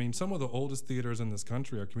 I mean, some of the oldest theaters in this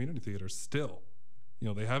country are community theaters still. You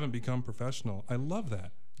know, they haven't become professional. I love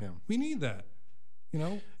that. Yeah. We need that, you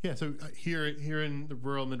know? Yeah, so here in the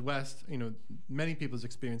rural Midwest, you know, many people's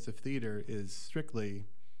experience of theater is strictly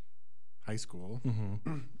high school,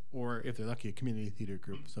 or if they're lucky, a community theater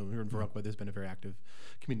group. So here in Viroqua, there's been a very active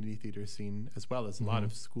community theater scene, as well as a lot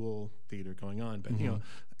of school theater going on. But you know,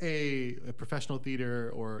 a professional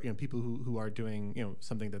theater, or you know, people who are doing, you know,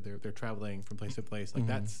 something that they're traveling from place to place, like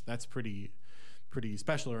that's pretty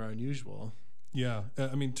special or unusual. Yeah,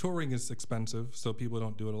 I mean, touring is expensive, so people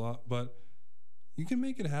don't do it a lot, but you can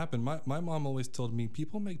make it happen. My mom always told me,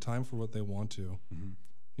 people make time for what they want to.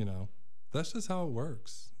 You know, that's just how it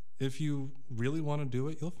works. If you really want to do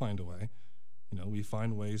it, you'll find a way. You know, we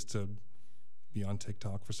find ways to be on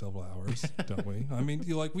TikTok for several hours, don't we? I mean,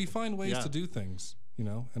 we find ways to do things, you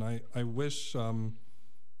know, and I wish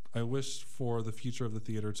for the future of the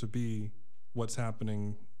theater to be what's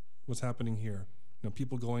happening here. You know,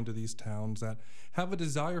 people going to these towns that have a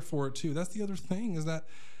desire for it too. That's the other thing, is that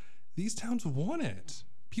these towns want it.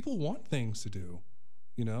 People want things to do,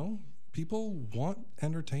 you know? People want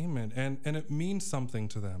entertainment, and it means something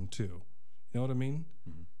to them too. You know what I mean?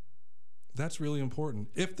 That's really important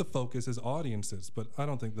if the focus is audiences, but I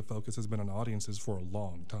don't think the focus has been on audiences for a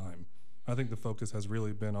long time. I think the focus has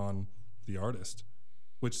really been on the artist,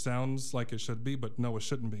 which sounds like it should be, but no, it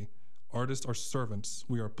shouldn't be. Artists are servants.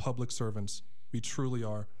 We are public servants. We truly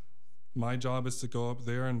are. My job is to go up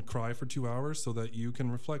there and cry for 2 hours so that you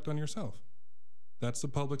can reflect on yourself. That's the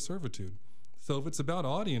public servitude. So if it's about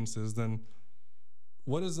audiences, then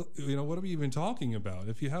what are we even talking about?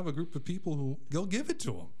 If you have a group of people who, go give it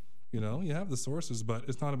to them. You know, you have the sources, but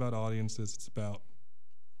it's not about audiences. It's about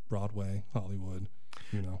Broadway, Hollywood,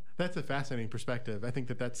 you know. That's a fascinating perspective. I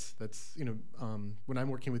think that's you know, when I'm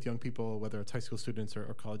working with young people, whether it's high school students or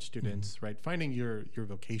college students, right, finding your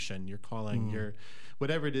vocation, your calling, your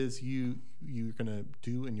whatever it is you're going to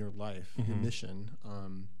do in your life, your mission.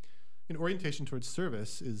 orientation towards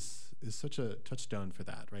service is such a touchstone for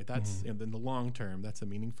that, right? That's in the long term, that's a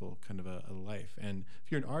meaningful kind of a life. And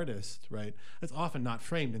if you're an artist, right, it's often not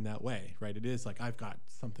framed in that way, right? It is like, I've got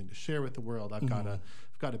something to share with the world. I've got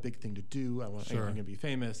a big thing to do. I'm going to be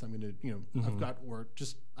famous. I'm going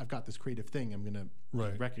to, I've got this creative thing I'm going to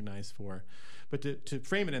be recognized for. But to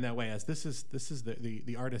frame it in that way, as this is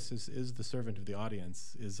the artist is the servant of the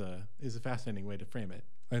audience, is a fascinating way to frame it.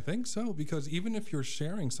 I think so, because even if you're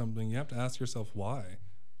sharing something, you have to ask yourself why.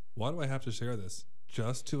 Why do I have to share this?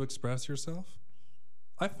 Just to express yourself?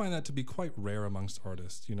 I find that to be quite rare amongst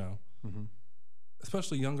artists,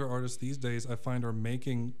 especially younger artists these days. I find are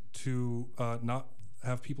making to not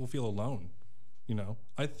have people feel alone.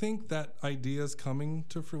 I think that idea is coming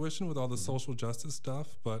to fruition with all the social justice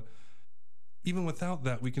stuff, but even without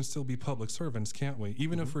that, we can still be public servants, can't we?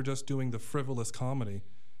 Even if we're just doing the frivolous comedy,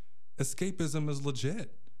 escapism is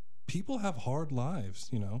legit. People have hard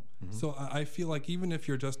lives, So I feel like even if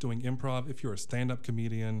you're just doing improv, if you're a stand-up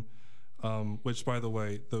comedian, which, by the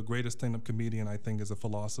way, the greatest stand-up comedian, I think, is a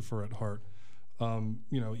philosopher at heart.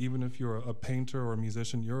 Even if you're a painter or a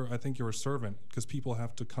musician, I think you're a servant, because people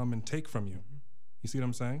have to come and take from you. You see what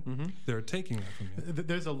I'm saying? They're taking that from you.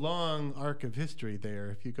 There's a long arc of history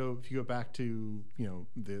there. If you go back to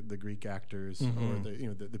the Greek actors or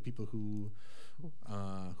the people who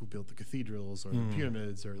built the cathedrals or the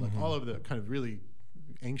pyramids or like all of the kind of really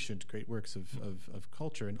ancient great works of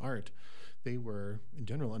culture and art, they were in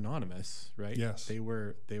general anonymous, right? Yes. They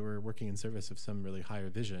were working in service of some really higher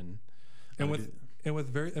vision. And with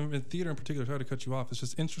theater in particular, sorry to cut you off, it's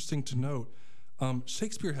just interesting to note,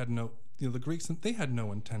 Shakespeare had the Greeks, they had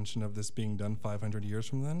no intention of this being done 500 years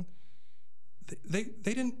from then. They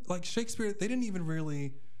didn't, like Shakespeare, they didn't even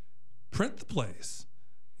really print the plays,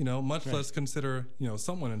 much less consider,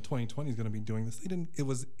 someone in 2020 is going to be doing this. They didn't, it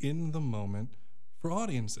was in the moment for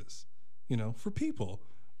audiences, for people,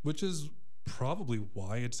 which is probably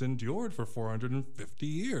why it's endured for 450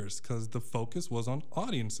 years, because the focus was on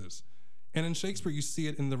audiences. And in Shakespeare, you see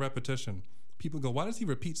it in the repetition. People go, why does he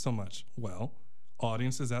repeat so much? Well,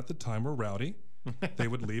 audiences at the time were rowdy. They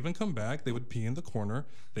would leave and come back. They would pee in the corner.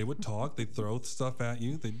 They would talk. They'd throw stuff at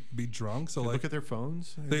you. They'd be drunk. So look at their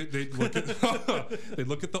phones. They'd look at they'd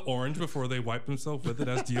look at the orange before they wipe themselves with it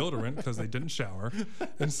as deodorant because they didn't shower.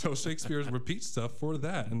 And so Shakespeare repeats stuff for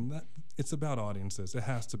that. And that it's about audiences. It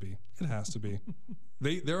has to be. It has to be.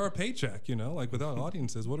 They're our paycheck. Like without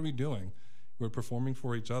audiences, what are we doing? We're performing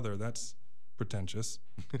for each other. That's pretentious,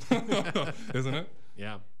 isn't it?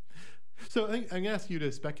 Yeah. So I'm going to ask you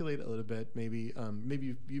to speculate a little bit. Maybe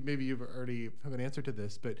you've already have an answer to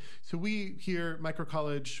this. But so we here, Micro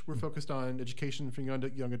College, we're focused on education for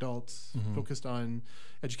young adults, focused on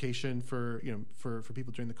education for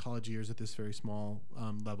people during the college years at this very small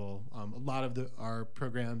level. A lot of our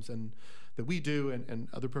programs that we do and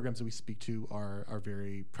other programs that we speak to are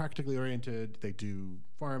very practically oriented. They do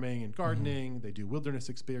farming and gardening. They do wilderness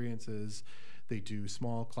experiences. They do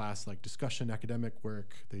small class like discussion academic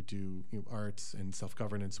work. They do arts and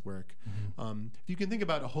self-governance work. If you can think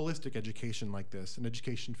about a holistic education like this, an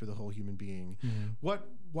education for the whole human being,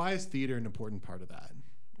 why is theater an important part of that?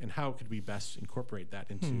 And how could we best incorporate that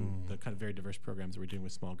into the kind of very diverse programs that we're doing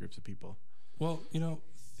with small groups of people? Well,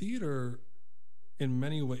 theater in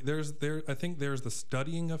many ways, I think there's the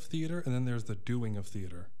studying of theater and then there's the doing of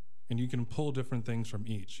theater. And you can pull different things from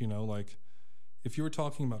each, like if you were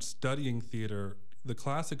talking about studying theater, the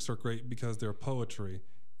classics are great because they're poetry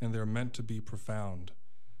and they're meant to be profound.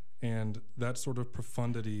 And that sort of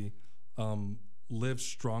profundity lives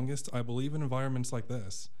strongest, I believe, in environments like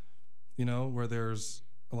this, where there's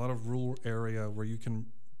a lot of rural area where you can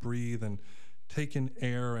breathe and take in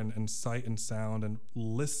air and sight and sound and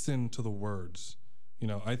listen to the words.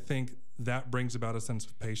 I think that brings about a sense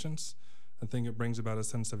of patience. I think it brings about a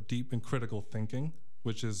sense of deep and critical thinking,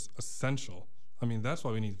 which is essential. I mean, that's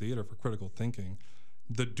why we need theater, for critical thinking.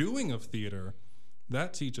 The doing of theater,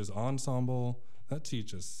 that teaches ensemble, that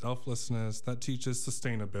teaches selflessness, that teaches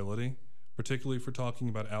sustainability, particularly if we're talking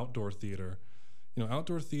about outdoor theater.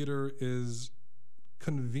 Outdoor theater is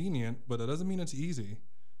convenient, but that doesn't mean it's easy.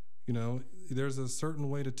 There's a certain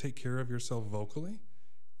way to take care of yourself vocally.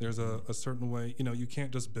 There's a certain way, you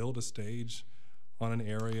can't just build a stage on an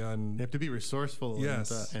area and you have to be resourceful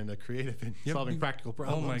and creative in solving practical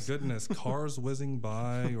problems. Oh my goodness, cars whizzing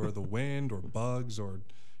by or the wind or bugs or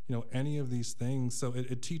any of these things. So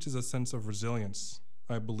it teaches a sense of resilience,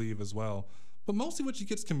 I believe, as well. But mostly what you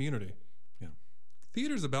get is community. Yeah.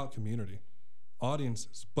 Theater's about community,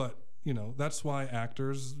 audiences. But that's why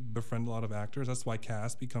actors befriend a lot of actors. That's why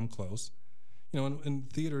casts become close. In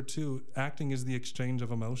theater too, acting is the exchange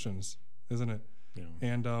of emotions, isn't it? Yeah.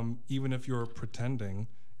 And even if you're pretending,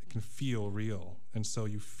 it can feel real. And so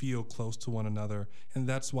you feel close to one another. And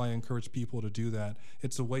that's why I encourage people to do that.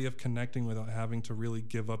 It's a way of connecting without having to really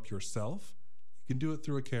give up yourself. You can do it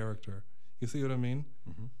through a character. You see what I mean?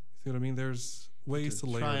 Mm-hmm. You see what I mean? There's ways to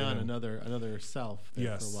layer try it on in. another self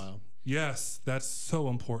there for a while. Yes, that's so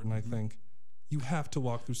important, I think. You have to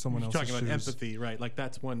walk through someone else's shoes. You're talking about empathy, right? Like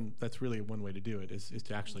that's really one way to do it is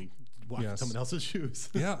to actually walk in someone else's shoes.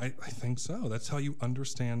 Yeah, I think so. That's how you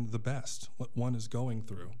understand the best, what one is going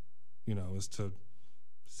through, is to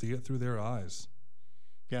see it through their eyes.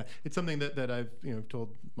 Yeah, it's something that I've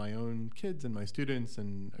told my own kids and my students,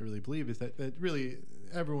 and I really believe is that really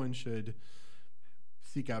everyone should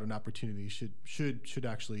seek out an opportunity, should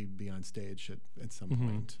actually be on stage at some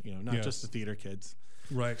point, not just the theater kids.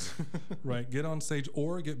 Right, right. Get on stage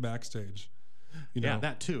or get backstage. Yeah,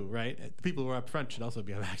 that too, right? The people who are up front should also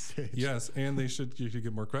be on backstage. Yes, and you should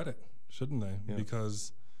get more credit, shouldn't they? Yeah.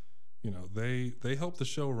 Because, they help the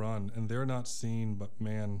show run, and they're not seen, but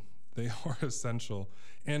man, they are essential.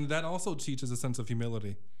 And that also teaches a sense of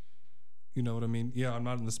humility. You know what I mean? Yeah, I'm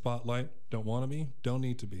not in the spotlight. Don't want to be. Don't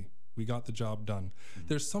need to be. We got the job done. Mm-hmm.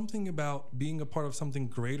 There's something about being a part of something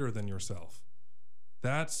greater than yourself.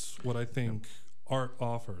 That's what I think art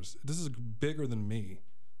offers. This is bigger than me,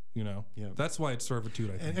 Yeah. That's why it's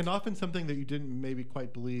servitude, I think. And often something that you didn't maybe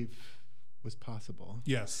quite believe was possible.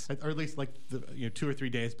 Yes. Or at least like the 2 or 3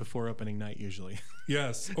 days before opening night usually.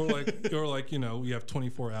 Yes. Or like you have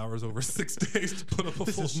 24 hours over 6 days to put up a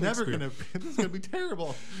full Shakespeare. This is gonna be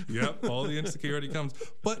terrible. Yep. All the insecurity comes.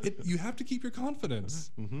 But you have to keep your confidence.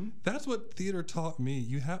 Mm-hmm. That's what theater taught me.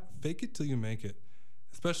 You fake it till you make it.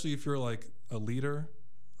 Especially if you're like a leader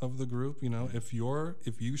of the group, if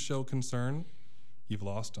you show concern, you've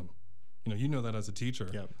lost them. You know that as a teacher.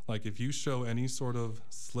 Yep. Like if you show any sort of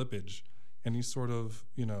slippage, any sort of,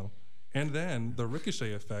 and then the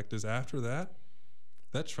ricochet effect is after that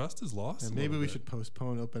trust is lost. And maybe we should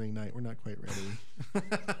postpone opening night. We're not quite ready.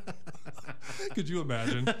 Could you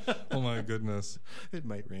imagine? Oh my goodness. It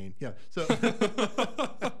might rain. Yeah. So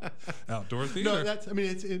outdoor theater. No,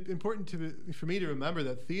 it's important for me to remember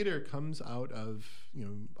that theater comes out of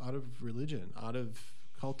religion, out of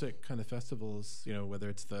cultic kind of festivals, whether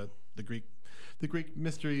it's the Greek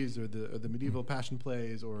mysteries or the medieval passion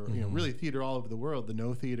plays, or really theater all over the world. The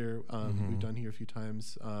No Theater we've done here a few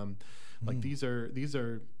times. Like these are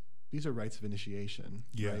rites of initiation.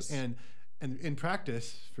 Yes. Right? And in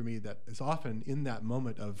practice, for me, that is often in that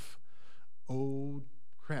moment of, oh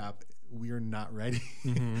crap, we are not ready.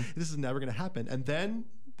 Mm-hmm. This is never going to happen. And then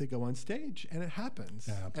they go on stage, and it happens.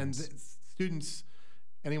 And students.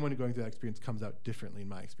 Anyone going through that experience comes out differently, in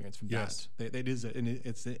my experience, from that.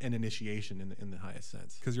 It's an initiation in the highest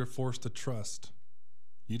sense. Because you're forced to trust.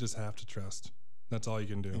 You just have to trust. That's all you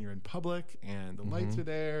can do. And you're in public, and the lights are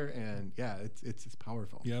there, and it's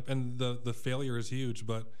powerful. Yep, and the failure is huge,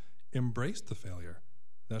 but embrace the failure.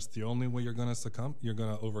 That's the only way you're going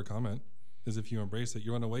to overcome it, is if you embrace it.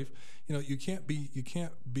 You run away. You can't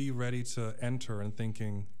be ready to enter and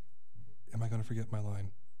thinking, am I going to forget my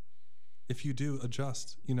line? If you do,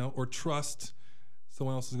 adjust, or trust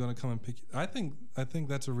someone else is going to come and pick you. I think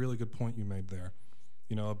that's a really good point you made there,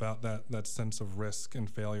 about that sense of risk and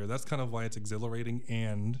failure. That's kind of why it's exhilarating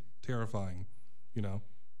and terrifying,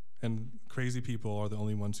 and crazy people are the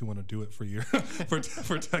only ones who want to do it for years,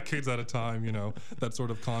 for decades at a time, that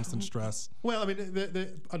sort of constant stress. Well,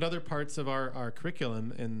 the other parts of our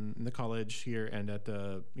curriculum in the college here and at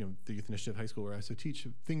the Youth Initiative High School, where I also teach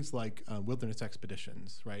things like wilderness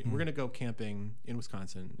expeditions, right? We're going to go camping in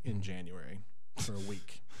Wisconsin in January for a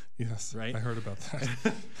week. Yes, right? I heard about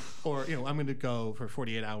that. Or, I'm going to go for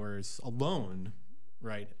 48 hours alone,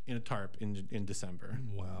 right, in a tarp in December.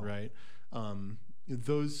 Wow. Right?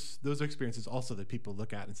 Those are experiences also that people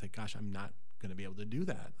look at and say, gosh, I'm not going to be able to do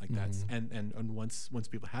that. Like that's and once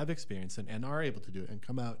people have experience and are able to do it and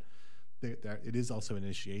come out, it is also an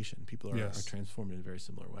initiation. People are transformed in a very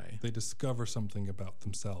similar way. They discover something about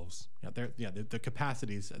themselves. The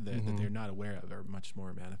capacities that they're not aware of are much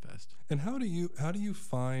more manifest. And how do you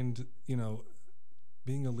find,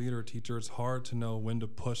 being a leader or teacher, it's hard to know when to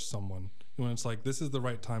push someone, when it's like, this is the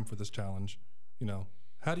right time for this challenge,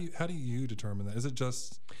 How do you determine that? Is it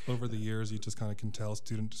just over the years you just kind of can tell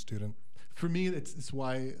student to student? For me, it's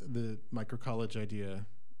why the micro college idea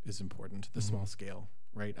is important. The small scale,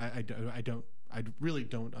 right? I really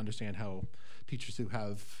don't understand how teachers who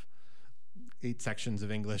have 8 sections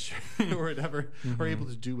of English or whatever are able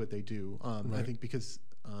to do what they do. I think because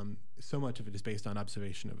so much of it is based on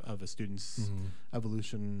observation of a student's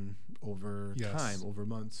evolution over time, over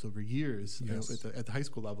months, over years. At the high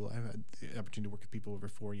school level, I've had the opportunity to work with people over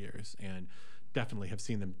 4 years, and definitely have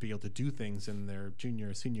seen them be able to do things in their junior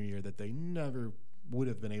or senior year that they never would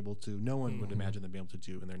have been able to. No one would imagine them being able to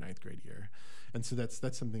do in their 9th grade year. And so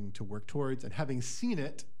that's something to work towards. And having seen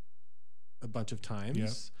it a bunch of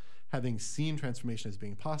times, having seen transformation as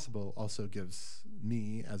being possible also gives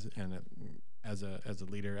me as a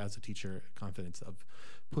leader, as a teacher, confidence of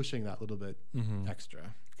pushing that little bit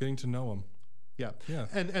extra. Getting to know them. Yeah.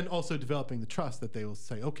 And also developing the trust that they will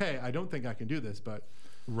say, okay, I don't think I can do this, but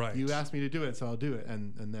you asked me to do it, so I'll do it.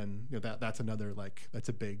 And then that's another, that's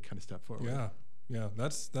a big kind of step forward. Yeah,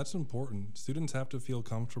 that's important. Students have to feel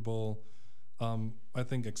comfortable, I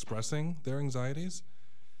think, expressing their anxieties.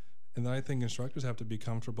 And then I think instructors have to be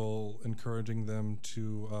comfortable encouraging them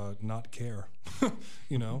to not care.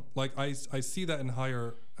 I see that in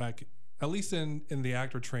higher, at least in the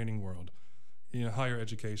actor training world, higher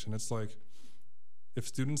education. It's like, if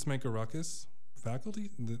students make a ruckus,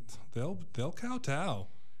 faculty, they'll kowtow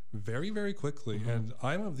very, very quickly. And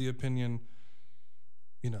I'm of the opinion,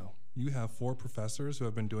 you have 4 professors who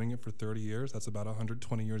have been doing it for 30 years. That's about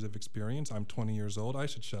 120 years of experience. I'm 20 years old. I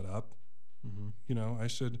should shut up. I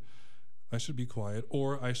should be quiet,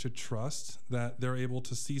 or I should trust that they're able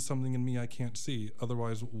to see something in me I can't see.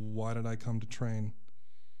 Otherwise, why did I come to train?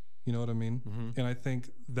 You know what I mean? And I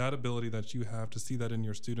think that ability that you have to see that in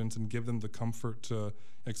your students and give them the comfort to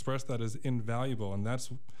express that is invaluable. And that's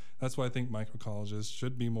why I think micro colleges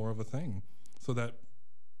should be more of a thing, so that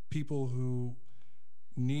people who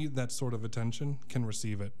need that sort of attention can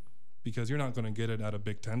receive it, because you're not going to get it at a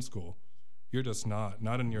Big Ten school. You're just not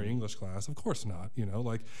in your English class. Of course not.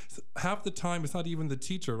 Half the time it's not even the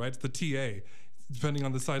teacher, right? It's the TA, depending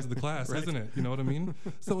on the size of the class, right. Isn't it? You know what I mean?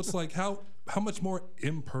 So it's like, how much more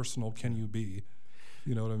impersonal can you be?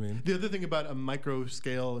 You know what I mean? The other thing about a micro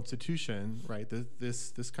scale institution, right?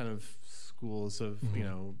 This kind of schools of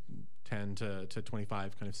 10 to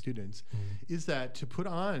 25 kind of students, is that to put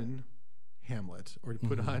on Hamlet, or to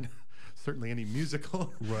put on certainly any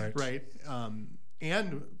musical, right?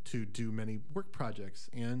 And to do many work projects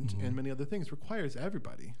and many other things requires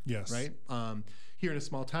everybody. Yes. Right. Here in a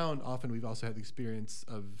small town, often we've also had the experience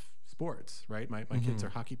of sports. Right. My kids are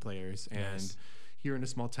hockey players, and here in a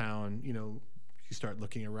small town, you start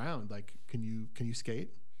looking around. Like, can you skate?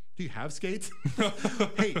 Do you have skates?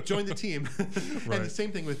 Hey, join the team. And the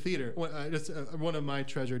same thing with theater. One of my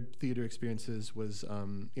treasured theater experiences was,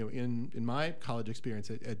 in my college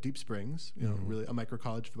experience at Deep Springs, really a micro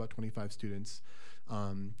college of about 25 students.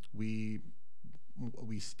 We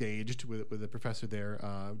staged with a professor there,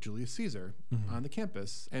 Julius Caesar, on the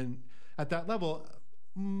campus. And at that level,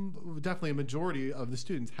 definitely a majority of the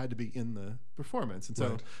students had to be in the performance. And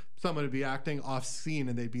so someone would be acting off scene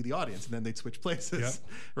and they'd be the audience, and then they'd switch places,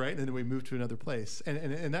 right? And then we moved to another place. And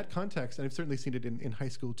in that context, and I've certainly seen it in high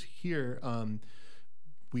school here,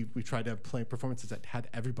 we tried to play performances that had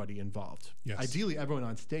everybody involved. Yes. Ideally, everyone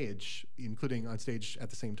on stage, including on stage at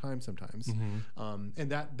the same time sometimes.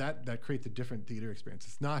 And that creates a different theater experience.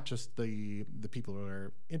 It's not just the people who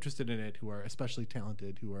are interested in it, who are especially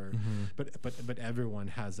talented, who are, but everyone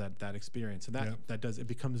has that experience. And it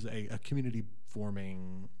becomes a community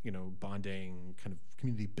forming, bonding, kind of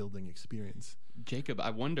community building experience. Jacob,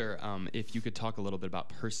 I wonder if you could talk a little bit about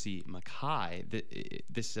Percy Mackay.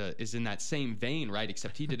 This is in that same vein, right?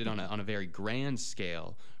 Except he did it on a very grand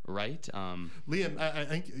scale, right? Liam, I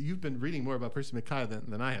think you've been reading more about Percy Mackay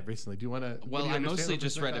than I have recently. Do you want to? Well, I mostly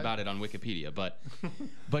just read about it on Wikipedia,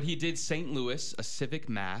 but he did St. Louis, a civic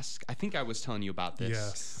mask. I think I was telling you about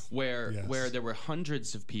this, where there were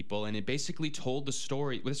hundreds of people, and it basically told the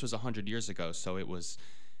story. Well, this was 100 years ago, so it was.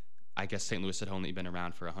 I guess St. Louis had only been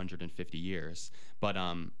around for 150 years, but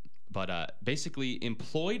basically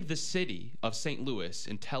employed the city of St. Louis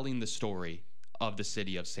in telling the story of the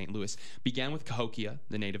city of St. Louis. Began with Cahokia,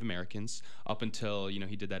 the Native Americans, up until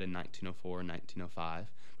he did that in 1904 and 1905.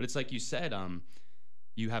 But it's like you said,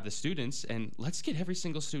 you have the students, and let's get every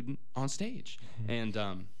single student on stage, and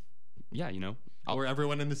or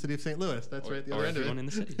everyone in the city of St. Louis. That's right. The other end of it. Everyone in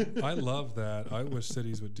the city. I love that. I wish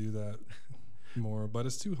cities would do that more, but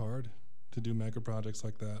it's too hard to do mega projects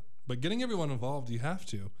like that. But getting everyone involved, you have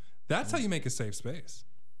to. That's how you make a safe space.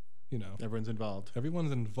 Everyone's involved.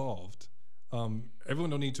 Everyone's involved. Everyone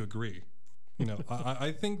don't need to agree.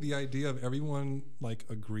 I think the idea of everyone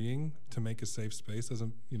agreeing to make a safe space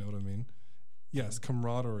doesn't, you know what I mean? Yes,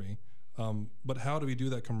 camaraderie. But how do we do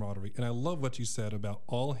that camaraderie? And I love what you said about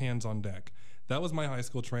all hands on deck. That was my high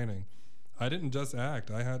school training. I didn't just act.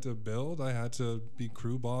 I had to build. I had to be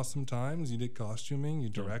crew boss sometimes. You did costuming. You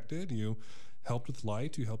directed. You helped with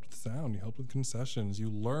light. You helped with sound. You helped with concessions. You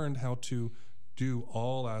learned how to do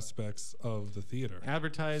all aspects of the theater.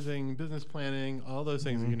 Advertising, business planning, all those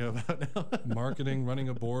things that you know about now. Marketing, running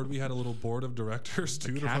a board. We had a little board of directors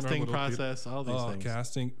too. The casting process, all these things.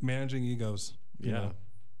 Casting, managing egos. You Yeah. know,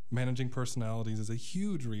 managing personalities is a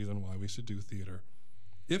huge reason why we should do theater.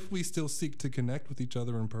 If we still seek to connect with each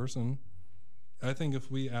other in person, I think if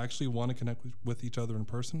we actually want to connect with each other in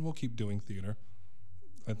person, we'll keep doing theater.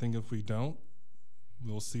 I think if we don't,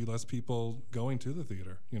 we'll see less people going to the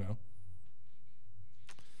theater, you know.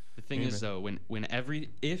 The thing is, though, when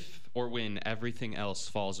everything else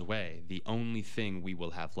falls away, the only thing we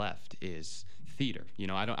will have left is theater. You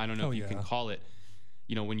know, I don't know if you can call it.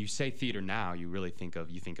 You know, when you say theater now, you really think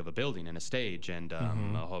of a building and a stage and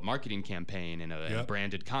a whole marketing campaign and a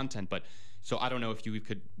branded content. But so I don't know if you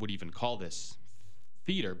would even call this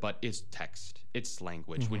theater, but it's text, it's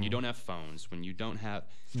language. When you don't have phones, when you don't have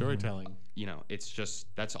Storytelling, you know, it's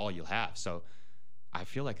just that's all you'll have. So I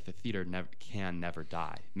feel like the theater can never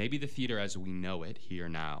die. Maybe the theater as we know it here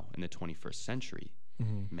now in the 21st century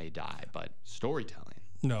may die, but storytelling.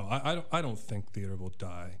 No, I don't think theater will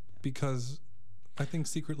die because I think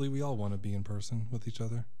secretly we all want to be in person with each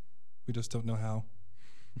other. We just don't know how.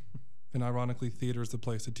 And ironically, theater is the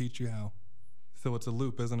place to teach you how. So it's a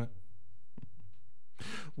loop, isn't it?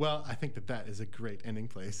 Well, I think that is a great ending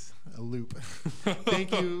place, a loop.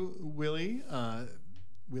 Thank you, Willie.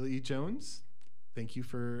 Willie E. Jones, thank you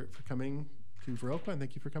for coming to Viroqua, and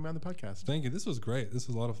thank you for coming on the podcast. Thank you. This was great. This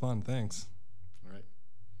was a lot of fun. Thanks.